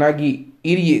 and then when I get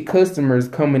idiot customers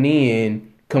coming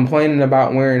in complaining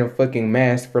about wearing a fucking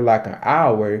mask for like an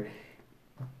hour,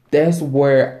 that's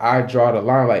where I draw the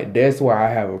line. Like, that's where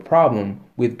I have a problem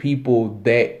with people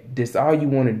that's all you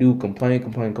want to do,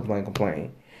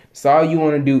 complain. So all you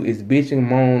want to do is bitch and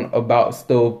moan about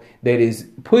stuff that is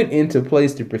put into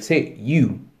place to protect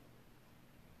you.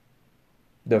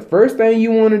 The first thing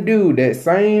you want to do,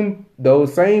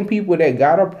 those same people that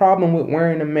got a problem with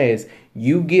wearing a mask,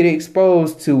 you get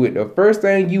exposed to it. The first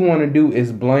thing you want to do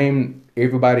is blame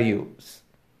everybody else,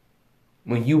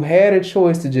 when you had a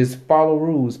choice to just follow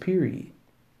rules, period.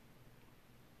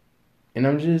 And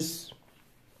I'm just,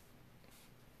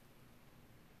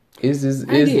 it's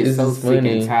so sick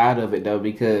and tired of it though,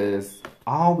 because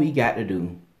all we got to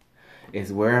do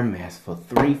is wear a mask for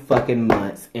 3 fucking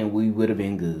months and we would have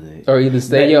been good. Or either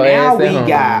stay your ass at home. Now we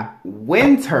got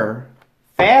winter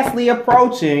fastly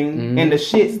approaching, and the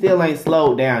shit still ain't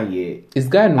slowed down yet. It's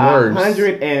gotten worse.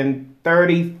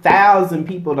 130,000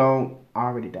 people don't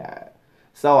already died.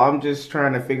 So I'm just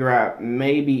trying to figure out,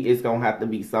 maybe it's gonna have to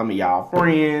be some of y'all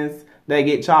friends that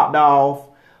get chopped off.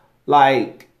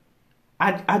 Like,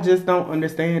 I just don't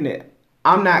understand it.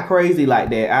 I'm not crazy like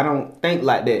that. I don't think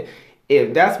like that.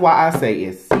 If that's why I say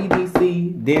if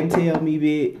CDC didn't tell me,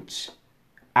 bitch,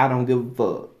 I don't give a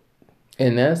fuck.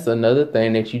 And that's another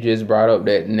thing that you just brought up,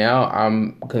 that now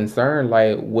I'm concerned,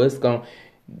 like,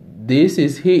 this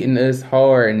is hitting us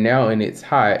hard now, and it's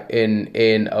hot,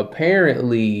 and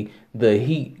apparently the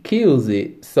heat kills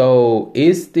it. So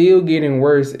it's still getting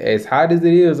worse. As hot as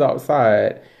it is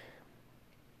outside,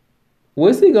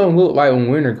 what's it gonna look like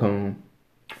when winter comes?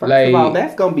 First of all,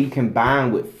 that's gonna be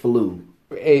combined with flu.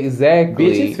 Exactly.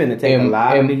 Bitch, it's finna take a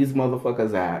lot of these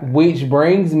motherfuckers out. Which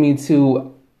brings me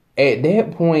to, at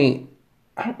that point,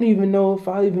 I don't even know if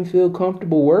I even feel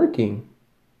comfortable working.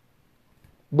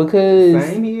 Because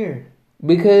same here.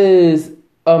 Because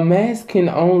a mask can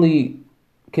only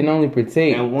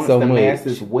protect, and once so the much. mask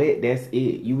is wet, that's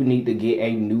it. You would need to get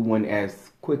a new one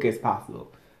as quick as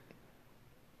possible.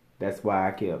 That's why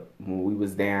I kept, when we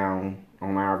was down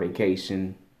on our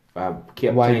vacation, I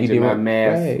kept changing my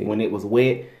mask when it was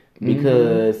wet,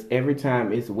 because every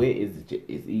time it's wet, it's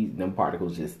easy. Them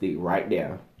particles just stick right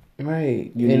there.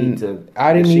 Right. You need to.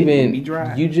 I didn't even. Be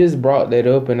dry. You just brought that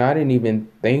up, and I didn't even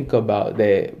think about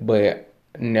that. But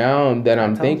now that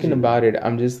I'm thinking about it,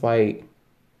 I'm just like,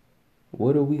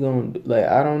 what are we gonna do? Like,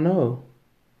 I don't know.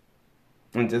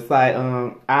 And just like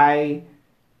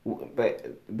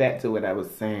but back to what I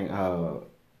was saying,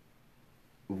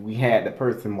 we had the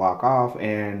person walk off,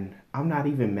 and I'm not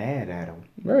even mad at him.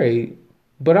 Right.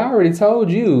 But I already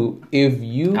told you, if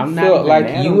you felt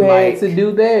like you had to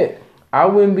do that, I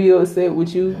wouldn't be upset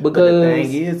with you, because... But the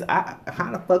thing is,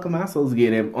 how the fuck am I supposed to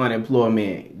get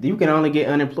unemployment? You can only get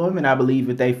unemployment, I believe,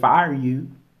 if they fire you.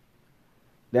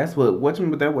 That's what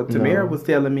Tamara was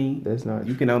telling me. That's not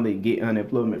You can only get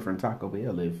unemployment from Taco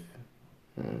Bell if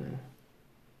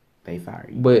they fire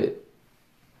you. But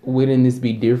wouldn't this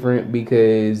be different?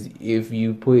 Because if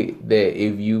you put that,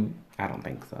 I don't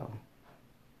think so.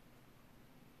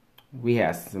 We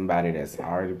have somebody that's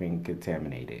already been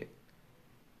contaminated.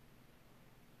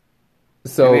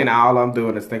 So, and then all I'm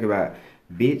doing is thinking about,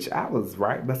 bitch, I was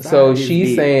right beside So this she's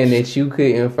bitch. saying that you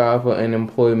couldn't file for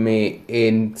unemployment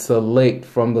and select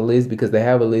from the list, because they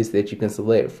have a list that you can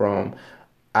select from.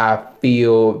 I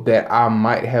feel that I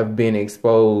might have been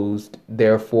exposed,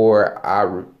 therefore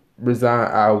I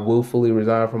willfully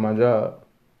resign from my job.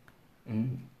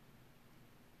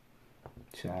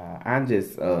 Child, I'm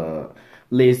just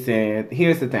listen,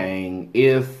 here's the thing.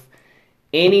 If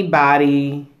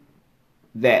anybody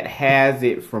that has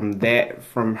it from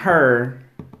her,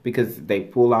 because they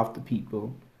pull off the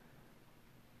people,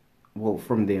 well,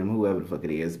 from them, whoever the fuck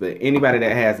it is, but anybody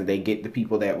that has it, they get the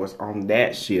people that was on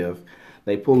that shift,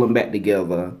 they pull them back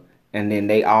together, and then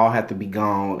they all have to be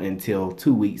gone until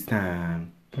 2 weeks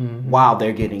time while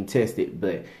they're getting tested.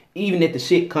 But even if the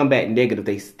shit come back negative,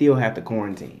 they still have to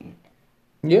quarantine.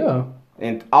 Yeah.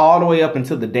 And all the way up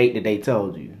until the date that they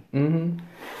told you.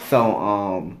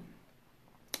 So,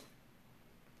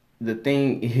 the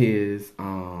thing is,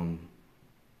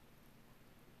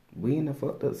 we in a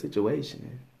fucked up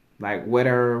situation. Like, what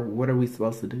are we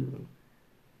supposed to do?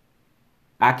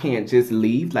 I can't just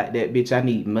leave like that, bitch. I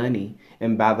need money.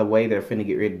 And by the way, they're finna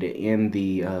get ready to end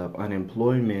the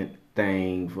unemployment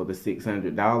thing for the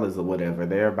 $600 or whatever.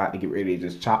 They're about to get ready to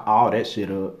just chop all that shit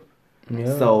up.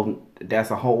 Yeah. So that's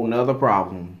a whole nother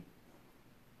problem.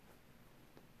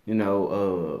 You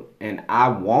know, and I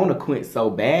want to quit so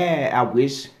bad. I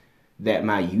wish that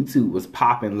my YouTube was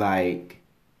popping. Like,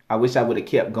 I wish I would have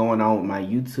kept going on with my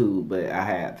YouTube, but I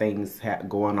had things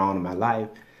going on in my life,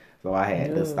 so I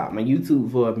had to stop my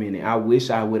YouTube for a minute. I wish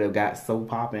I would have got so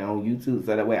popping on YouTube,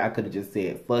 so that way I could have just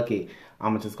said, fuck it,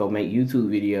 I'm gonna just go make YouTube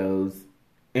videos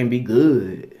and be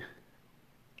good.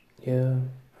 Yeah,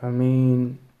 I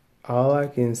mean, all I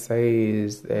can say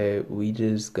is that we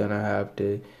just gonna have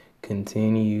to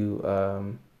continue.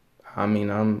 I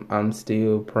mean, I'm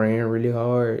still praying really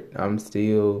hard. I'm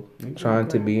still trying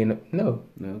to be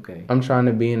I'm trying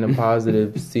to be in a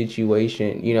positive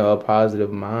situation, you know, a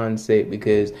positive mindset,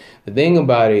 because the thing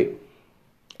about it,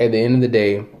 at the end of the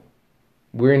day,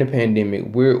 we're in a pandemic.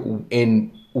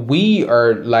 We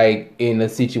are like in a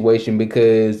situation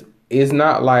because it's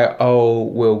not like, oh,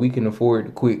 well, we can afford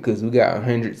to quit because we got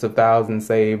hundreds of thousands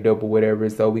saved up or whatever,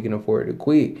 so we can afford to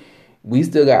quit. We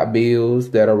still got bills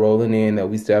that are rolling in that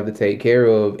we still have to take care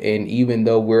of. And even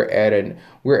though we're at an,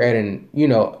 you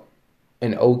know,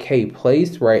 an okay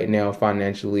place right now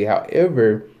financially.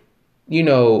 However, you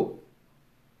know,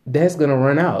 that's gonna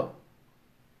run out.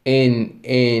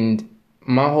 And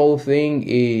my whole thing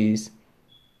is,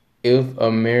 if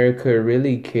America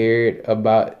really cared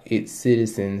about its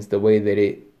citizens the way that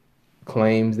it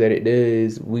claims that it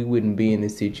does, we wouldn't be in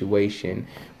this situation.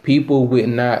 People would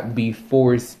not be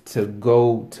forced to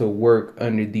go to work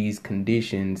under these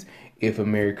conditions if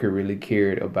America really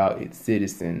cared about its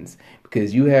citizens.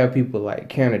 Because you have people like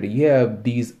Canada, you have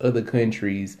these other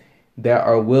countries that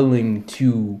are willing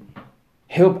to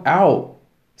help out.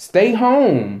 Stay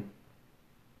home.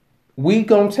 We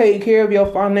gonna take care of your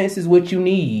finances, what you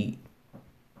need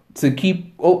to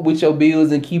keep up with your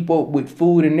bills and keep up with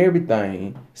food and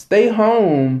everything. Stay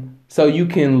home so you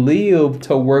can live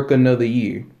to work another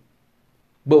year.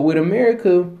 But with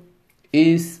America,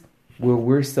 is where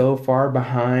we're so far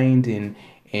behind,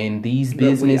 and these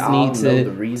business need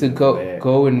to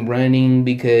go and running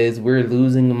because we're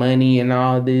losing money and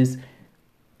all this.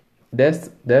 That's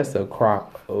a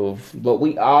crop of. But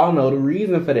we all know the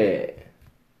reason for that.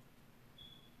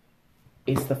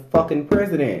 It's the fucking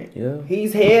president. Yeah.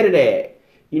 He's head of that.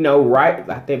 You know, right?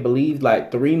 I believe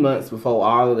like 3 months before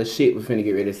all of the shit was finna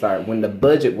get ready to start, when the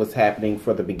budget was happening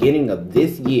for the beginning of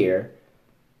this year,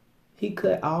 he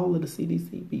cut all of the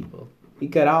CDC people. He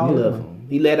cut all of them.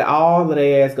 He let all of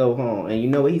their ass go home. And you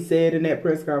know what he said in that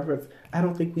press conference? I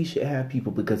don't think we should have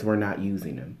people because we're not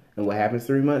using them. And what happens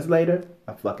 3 months later?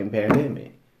 A fucking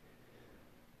pandemic.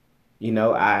 You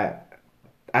know, I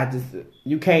just,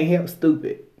 you can't help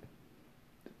stupid.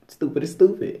 Stupid is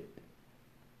stupid.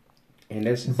 And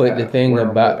that's just but the thing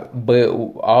about, but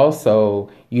also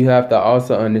you have to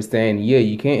also understand,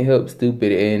 you can't help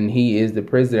stupid, and he is the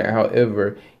president.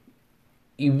 However,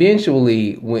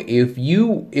 eventually, if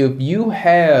you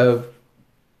have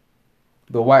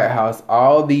the White House, if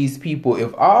all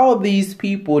these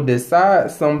people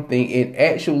decide something and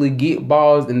actually get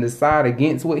balls and decide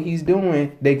against what he's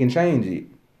doing, they can change it.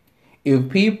 If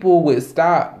people would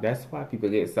stop... That's why people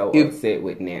get so upset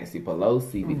with Nancy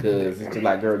Pelosi, because it's just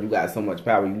like, girl, you got so much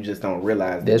power, you just don't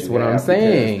realize that's what I'm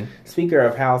saying. Speaker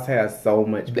of House has so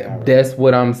much power. That's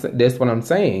what I'm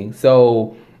saying.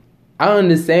 So I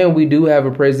understand we do have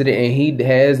a president and he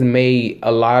has made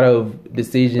a lot of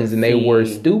decisions and they were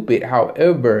stupid.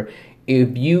 However,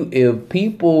 if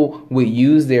people would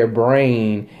use their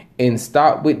brain and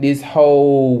stop with this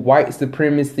whole white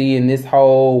supremacy and this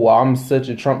whole, well, I'm such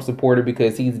a Trump supporter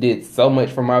because he's did so much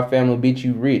for my family, bitch,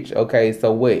 you rich. Okay,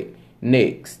 so what?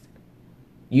 Next.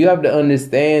 You have to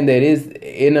understand that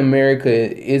in America,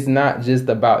 it's not just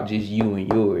about just you and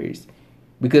yours.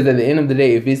 Because at the end of the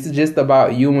day, if it's just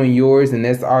about you and yours and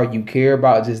that's all you care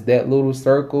about, just that little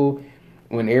circle,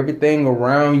 when everything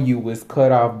around you was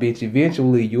cut off, bitch,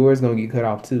 eventually yours gonna get cut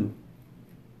off too.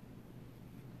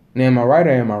 Now, am I right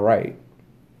or am I right?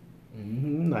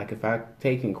 Mm-hmm. Like if I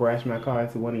take and crash my car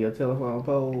into one of your telephone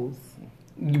poles.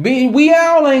 We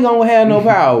all ain't gonna have no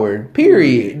power.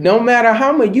 Period. No matter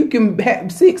how much you can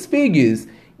have 6 figures,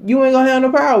 you ain't gonna have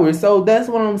no power. So that's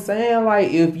what I'm saying.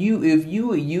 Like if you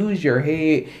would use your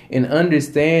head and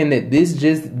understand that this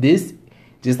just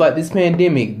like this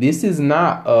pandemic, this is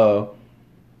not a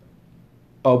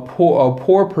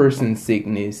poor person's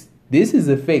sickness. This is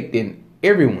affecting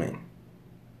everyone.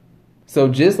 So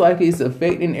just like it's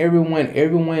affecting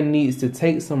everyone needs to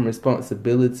take some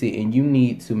responsibility, and you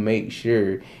need to make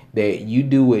sure that you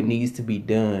do what needs to be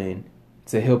done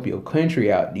to help your country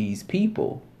out, these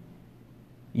people.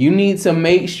 You need to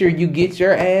make sure you get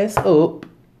your ass up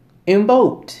and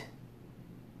vote.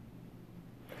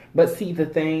 But see, the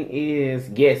thing is,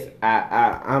 yes,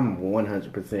 I'm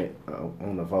 100%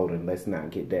 on the voting. Let's not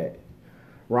get that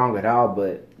wrong at all.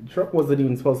 But Trump wasn't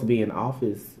even supposed to be in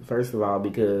office, first of all,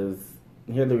 because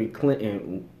Hillary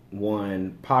Clinton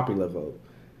won popular vote,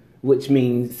 which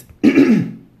means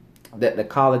that the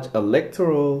college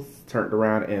electorals turned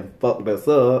around and fucked us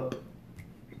up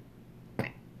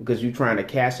because you're trying to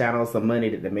cash out on some money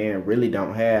that the man really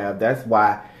don't have. That's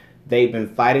why they've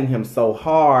been fighting him so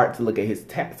hard to look at his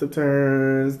tax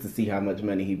returns, to see how much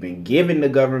money he's been giving the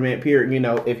government, period. You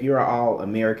know, if you're an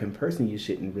all-American person, you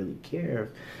shouldn't really care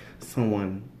if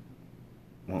someone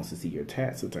wants to see your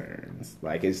tax returns.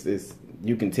 Like, it's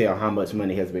you can tell how much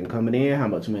money has been coming in, how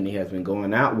much money has been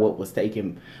going out, what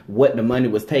the money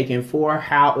was taken for,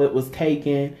 how it was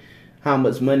taken, how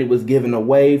much money was given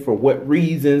away, for what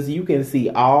reasons. You can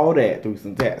see all that through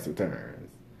some tax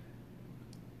returns.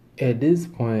 At this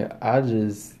point, I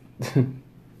just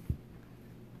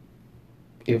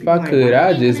if I could,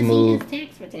 I just move.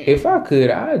 If I could,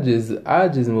 I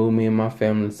just move me and my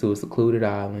family to a secluded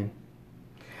island.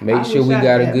 Make sure we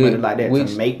got a good like that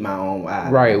to make my own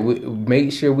island. Right.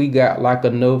 Make sure we got like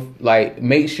enough. Like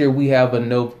make sure we have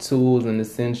enough tools and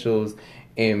essentials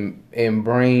and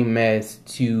brain mass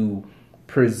to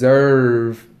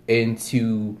preserve and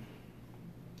to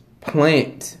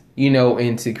plant,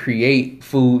 and to create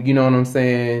food. You know what I'm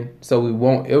saying? So we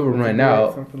won't ever run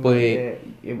out. But it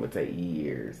would take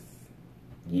years.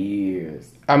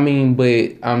 I mean,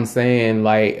 but I'm saying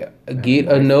like get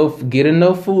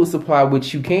enough food supply,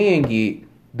 which you can get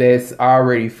that's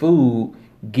already food.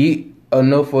 Get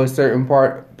enough for a certain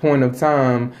point of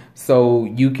time, so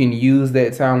you can use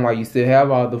that time while you still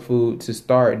have all the food to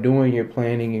start doing your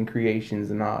planning and creations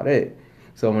and all that.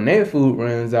 So when that food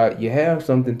runs out, you have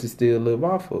something to still live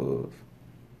off of.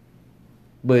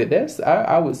 But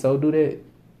I would so do that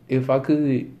if I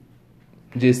could.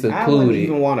 Just secluded. I wouldn't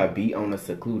even want to be on a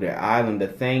secluded island. The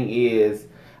thing is,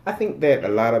 I think that a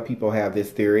lot of people have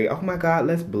this theory. Oh my God,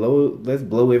 let's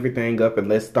blow everything up and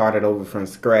let's start it over from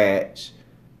scratch,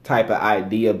 type of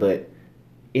idea. But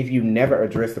if you never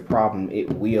address the problem,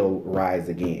 it will rise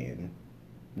again.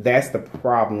 That's the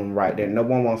problem right there. No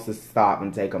one wants to stop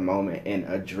and take a moment and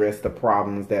address the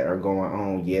problems that are going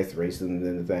on. Yes, racism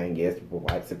is a thing. Yes,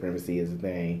 white supremacy is a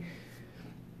thing.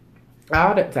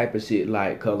 All that type of shit,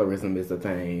 like colorism, is a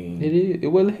thing. It is.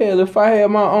 Well, hell, if I had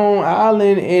my own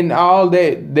island and all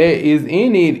that is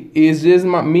in it is just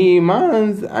me and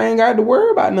mine, I ain't got to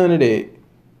worry about none of that.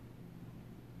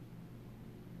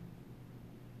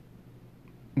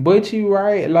 But you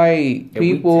right, like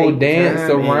people dance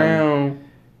around.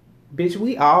 Bitch,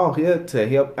 we all here to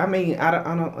help. I mean, I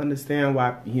don't understand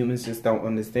why humans just don't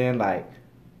understand, like.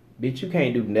 Bitch, you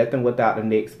can't do nothing without the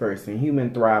next person.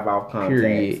 Humans thrive off contact.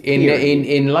 Period.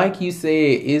 And like you said,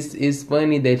 it's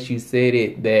funny that you said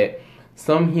it, that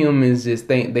some humans just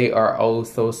think they are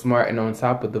so smart and on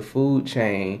top of the food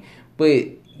chain. But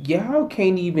y'all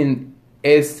can't even,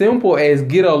 as simple as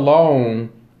get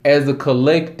along as a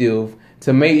collective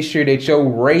to make sure that your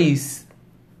race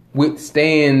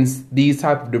withstands these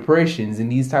type of depressions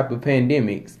and these type of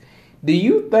pandemics. Do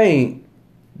you think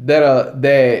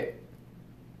that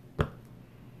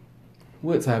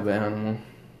what type of animal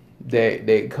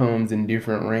that comes in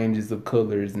different ranges of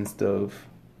colors and stuff?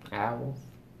 Owls,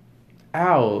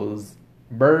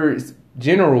 birds,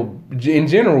 in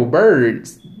general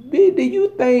birds. Do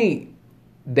you think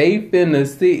they finna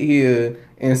sit here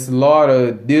and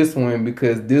slaughter this one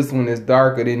because this one is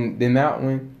darker than that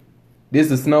one? This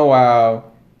is a snow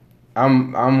owl.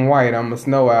 I'm white. I'm a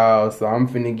snow owl, so I'm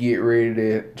finna get ready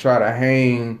to try to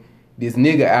hang this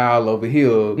nigga owl over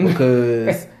here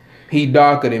because he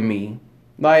darker than me.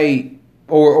 Like,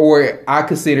 or I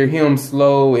consider him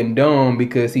slow and dumb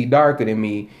because he darker than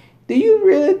me. Do you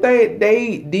really think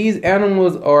these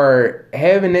animals are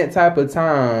having that type of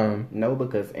time? No,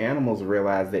 because animals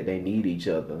realize that they need each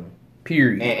other.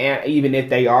 Period. And even if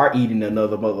they are eating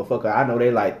another motherfucker, I know they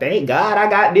like, thank God I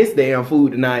got this damn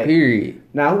food tonight. Period.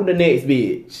 Now who the next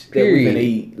bitch that we gonna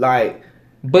eat? Like,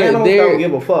 but animals don't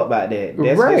give a fuck about that.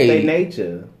 That's right. Just their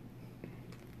nature.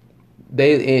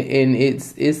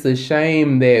 It's a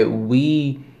shame that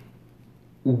we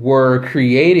were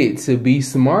created to be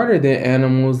smarter than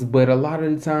animals, but a lot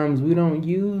of the times we don't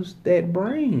use that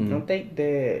brain. I don't think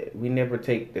that we never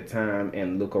take the time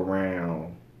and look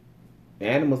around.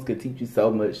 Animals could teach you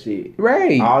so much shit.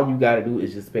 Right. All you gotta do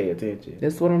is just pay attention.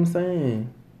 That's what I'm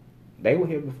saying. They were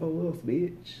here before us,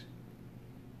 bitch.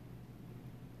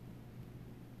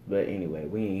 But anyway,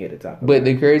 we ain't here to talk about it. But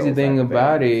the crazy thing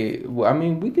about it, I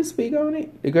mean, we can speak on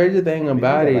it. The crazy thing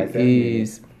about it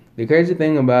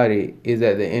is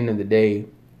at the end of the day,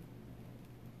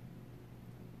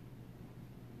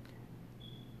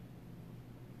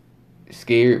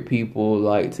 scared people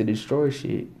like to destroy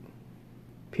shit.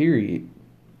 Period.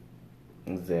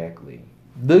 Exactly.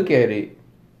 Look at it.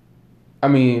 I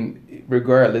mean,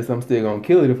 regardless, I'm still gonna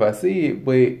kill it if I see it.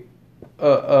 But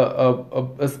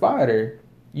a spider,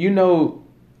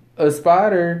 a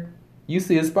spider. You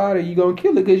see a spider, you gonna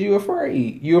kill it because you're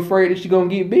afraid. You're afraid that you're gonna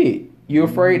get bit. You're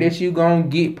afraid that you're gonna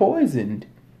get poisoned.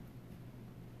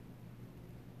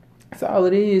 That's all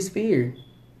it is. Fear.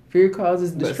 Fear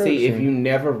causes destruction. But see, if you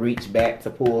never reach back to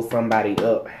pull somebody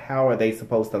up, how are they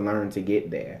supposed to learn to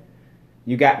get there?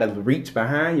 You got to reach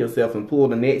behind yourself and pull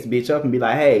the next bitch up and be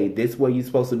like, hey, this is where you're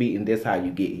supposed to be and this how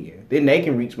you get here. Then they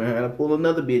can reach behind and pull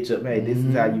another bitch up. Hey, this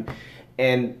is how you...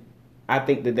 And I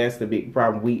think that that's the big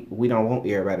problem. We don't want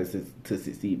everybody to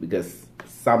succeed because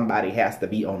somebody has to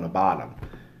be on the bottom.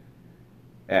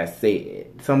 As said,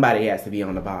 somebody has to be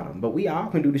on the bottom. But we all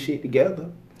can do the shit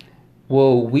together.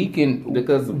 Well, we can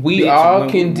because we bitch, all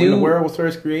can do. When the world was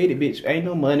first created, bitch, ain't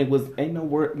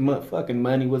no fucking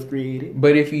money was created.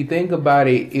 But if you think about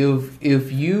it, if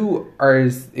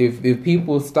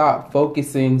people stop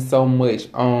focusing so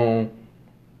much on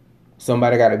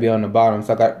somebody got to be on the bottom,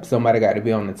 somebody got to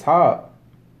be on the top.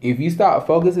 If you stop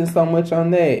focusing so much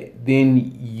on that,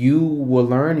 then you will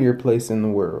learn your place in the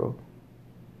world.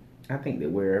 I think that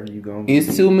wherever you go,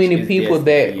 it's too many people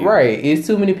that It's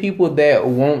too many people that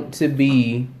want to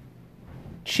be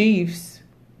chiefs,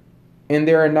 and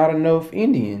there are not enough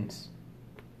Indians,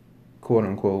 quote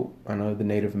unquote. I know the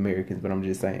Native Americans, but I'm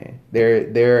just saying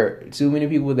there are too many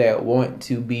people that want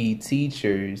to be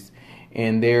teachers,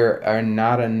 and there are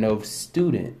not enough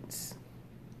students.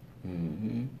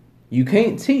 Mm-hmm. You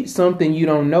can't teach something you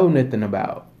don't know nothing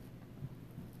about.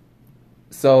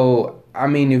 So. I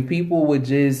mean, if people would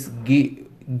just get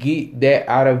that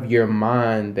out of your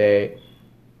mind that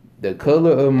the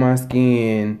color of my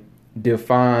skin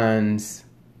defines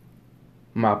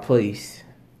my place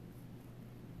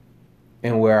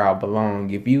and where I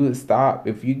belong. If you would stop,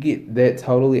 if you get that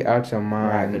totally out your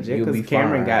mind, right, you'll be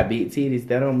Cameron fine. got big titties,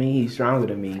 that don't mean he's stronger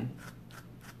than me.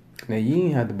 Now you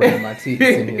ain't have to bring my titties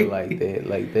in here like that.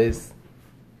 Like that's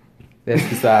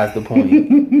besides the point.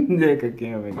 Nigga,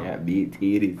 Cameron got big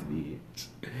titties, bitch.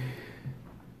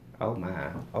 Oh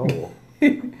my. Oh.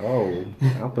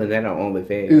 I'm putting that on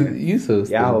OnlyFans. You so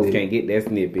stupid. Y'all can't get that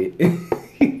snippet.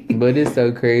 But it's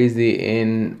so crazy,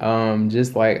 and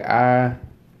just like I'm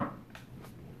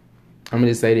gonna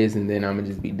just say this, and then I'm gonna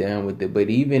just be done with it. But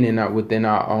even within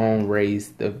our own race,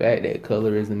 the fact that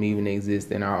colorism even exists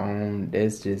in our own,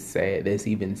 that's just sad. That's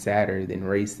even sadder than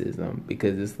racism,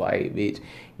 because it's like, bitch,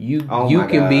 you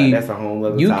can be, that's a whole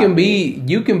other topic.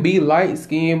 You can be light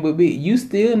skinned, but you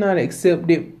still not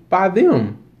accepted by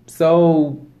them.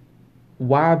 So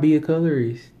why be a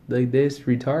colorist? Like, that's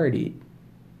retarded.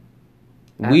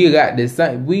 We got this.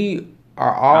 We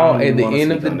are all at the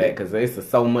end of the day, because it's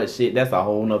so much shit. That's a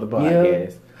whole nother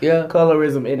podcast. Yeah.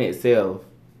 Colorism in itself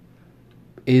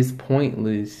is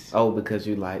pointless. Oh, because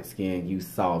you light skin, you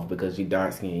soft. Because you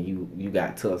dark skin, you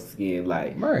got tough skin.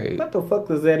 Like, right? What the fuck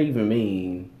does that even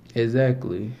mean?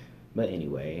 Exactly. But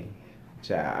anyway,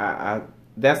 child,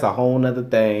 that's a whole nother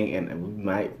thing, and we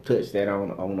might touch that on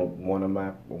one of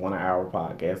our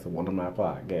podcasts or one of my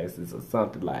podcasts or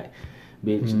something like.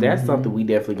 Bitch, that's something we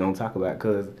definitely gonna talk about,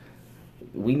 because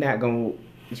we not gonna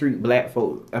treat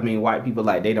white people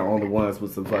like they the only ones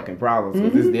with some fucking problems.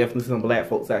 Because there's definitely some black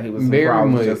folks out here with some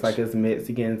problems, just like us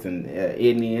Mexicans and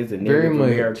Indians and Native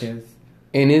Americans.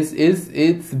 And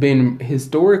it's been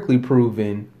historically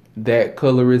proven that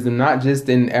colorism, not just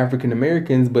in African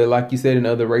Americans, but like you said, in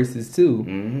other races too.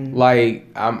 Mm-hmm. Like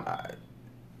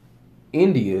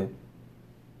India,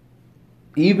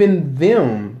 even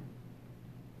them,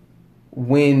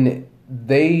 when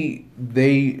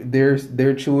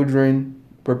their children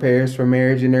prepares for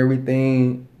marriage and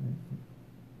everything.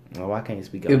 Oh, I can't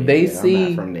speak on if they see,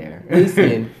 I'm not from there.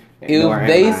 Listen, if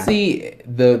they see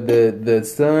the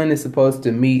son is supposed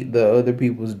to meet the other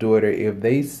people's daughter, if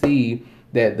they see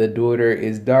that the daughter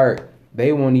is dark,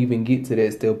 they won't even get to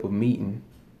that step of meeting.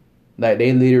 Like,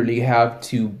 they literally have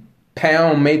to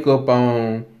pound makeup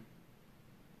on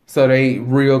so they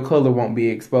real color won't be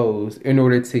exposed in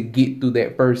order to get through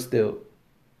that first step.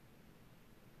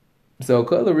 So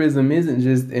colorism isn't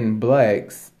just in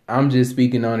blacks. I'm just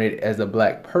speaking on it as a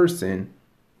black person,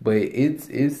 but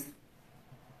it's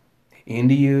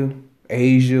India,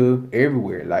 Asia,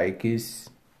 everywhere. Like, it's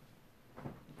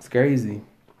crazy.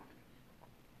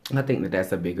 I think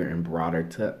that's a bigger and broader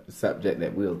subject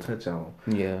that we'll touch on.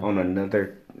 Yeah. On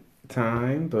another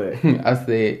time, but I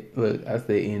said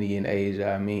India and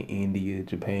Asia. I mean India,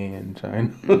 Japan,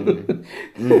 China.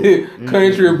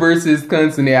 Country versus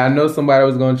continent. I know somebody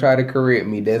was gonna try to correct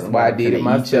me. That's why I did it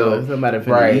myself. Somebody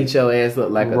finna eat your ass up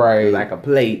like a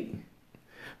plate.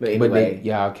 But anyway, but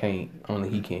y'all can't. Only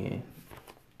he can.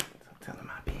 Telling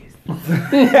my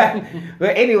business.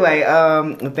 But anyway,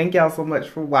 thank y'all so much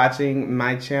for watching.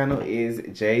 My channel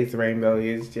is Jay's Rainbow.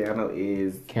 His channel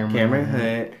is Cameron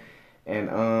Hunt. And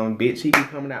bitch, he be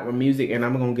coming out with music, and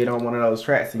I'm gonna get on one of those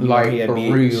tracks. And like, for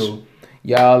bitch. Real,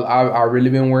 y'all. I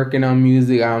really been working on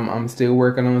music. I'm still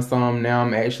working on some now.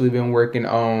 I'm actually been working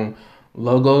on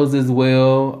logos as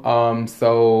well.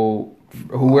 So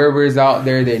whoever is out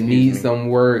there that needs some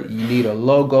work, you need a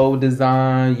logo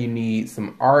design, you need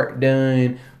some art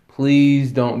done,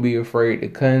 please don't be afraid to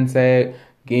contact.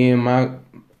 Again, my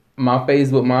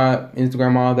Facebook, my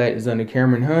Instagram, all that is under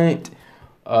Cameron Hunt.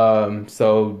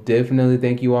 So definitely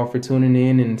thank you all for tuning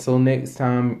in, and until next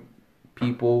time,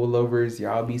 people lovers,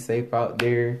 y'all be safe out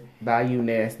there. Bye, you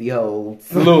nasty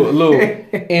hoes. Look,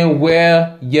 and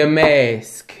wear your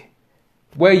mask.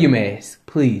 Wear your mask,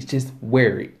 please. Just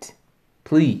wear it,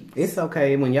 please. It's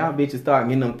okay when y'all bitches start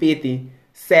getting them $50,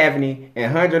 $70,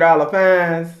 and $100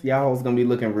 fines. Y'all hoes gonna be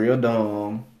looking real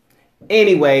dumb.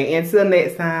 Anyway, until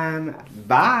next time,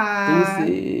 bye.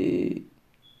 Deuces.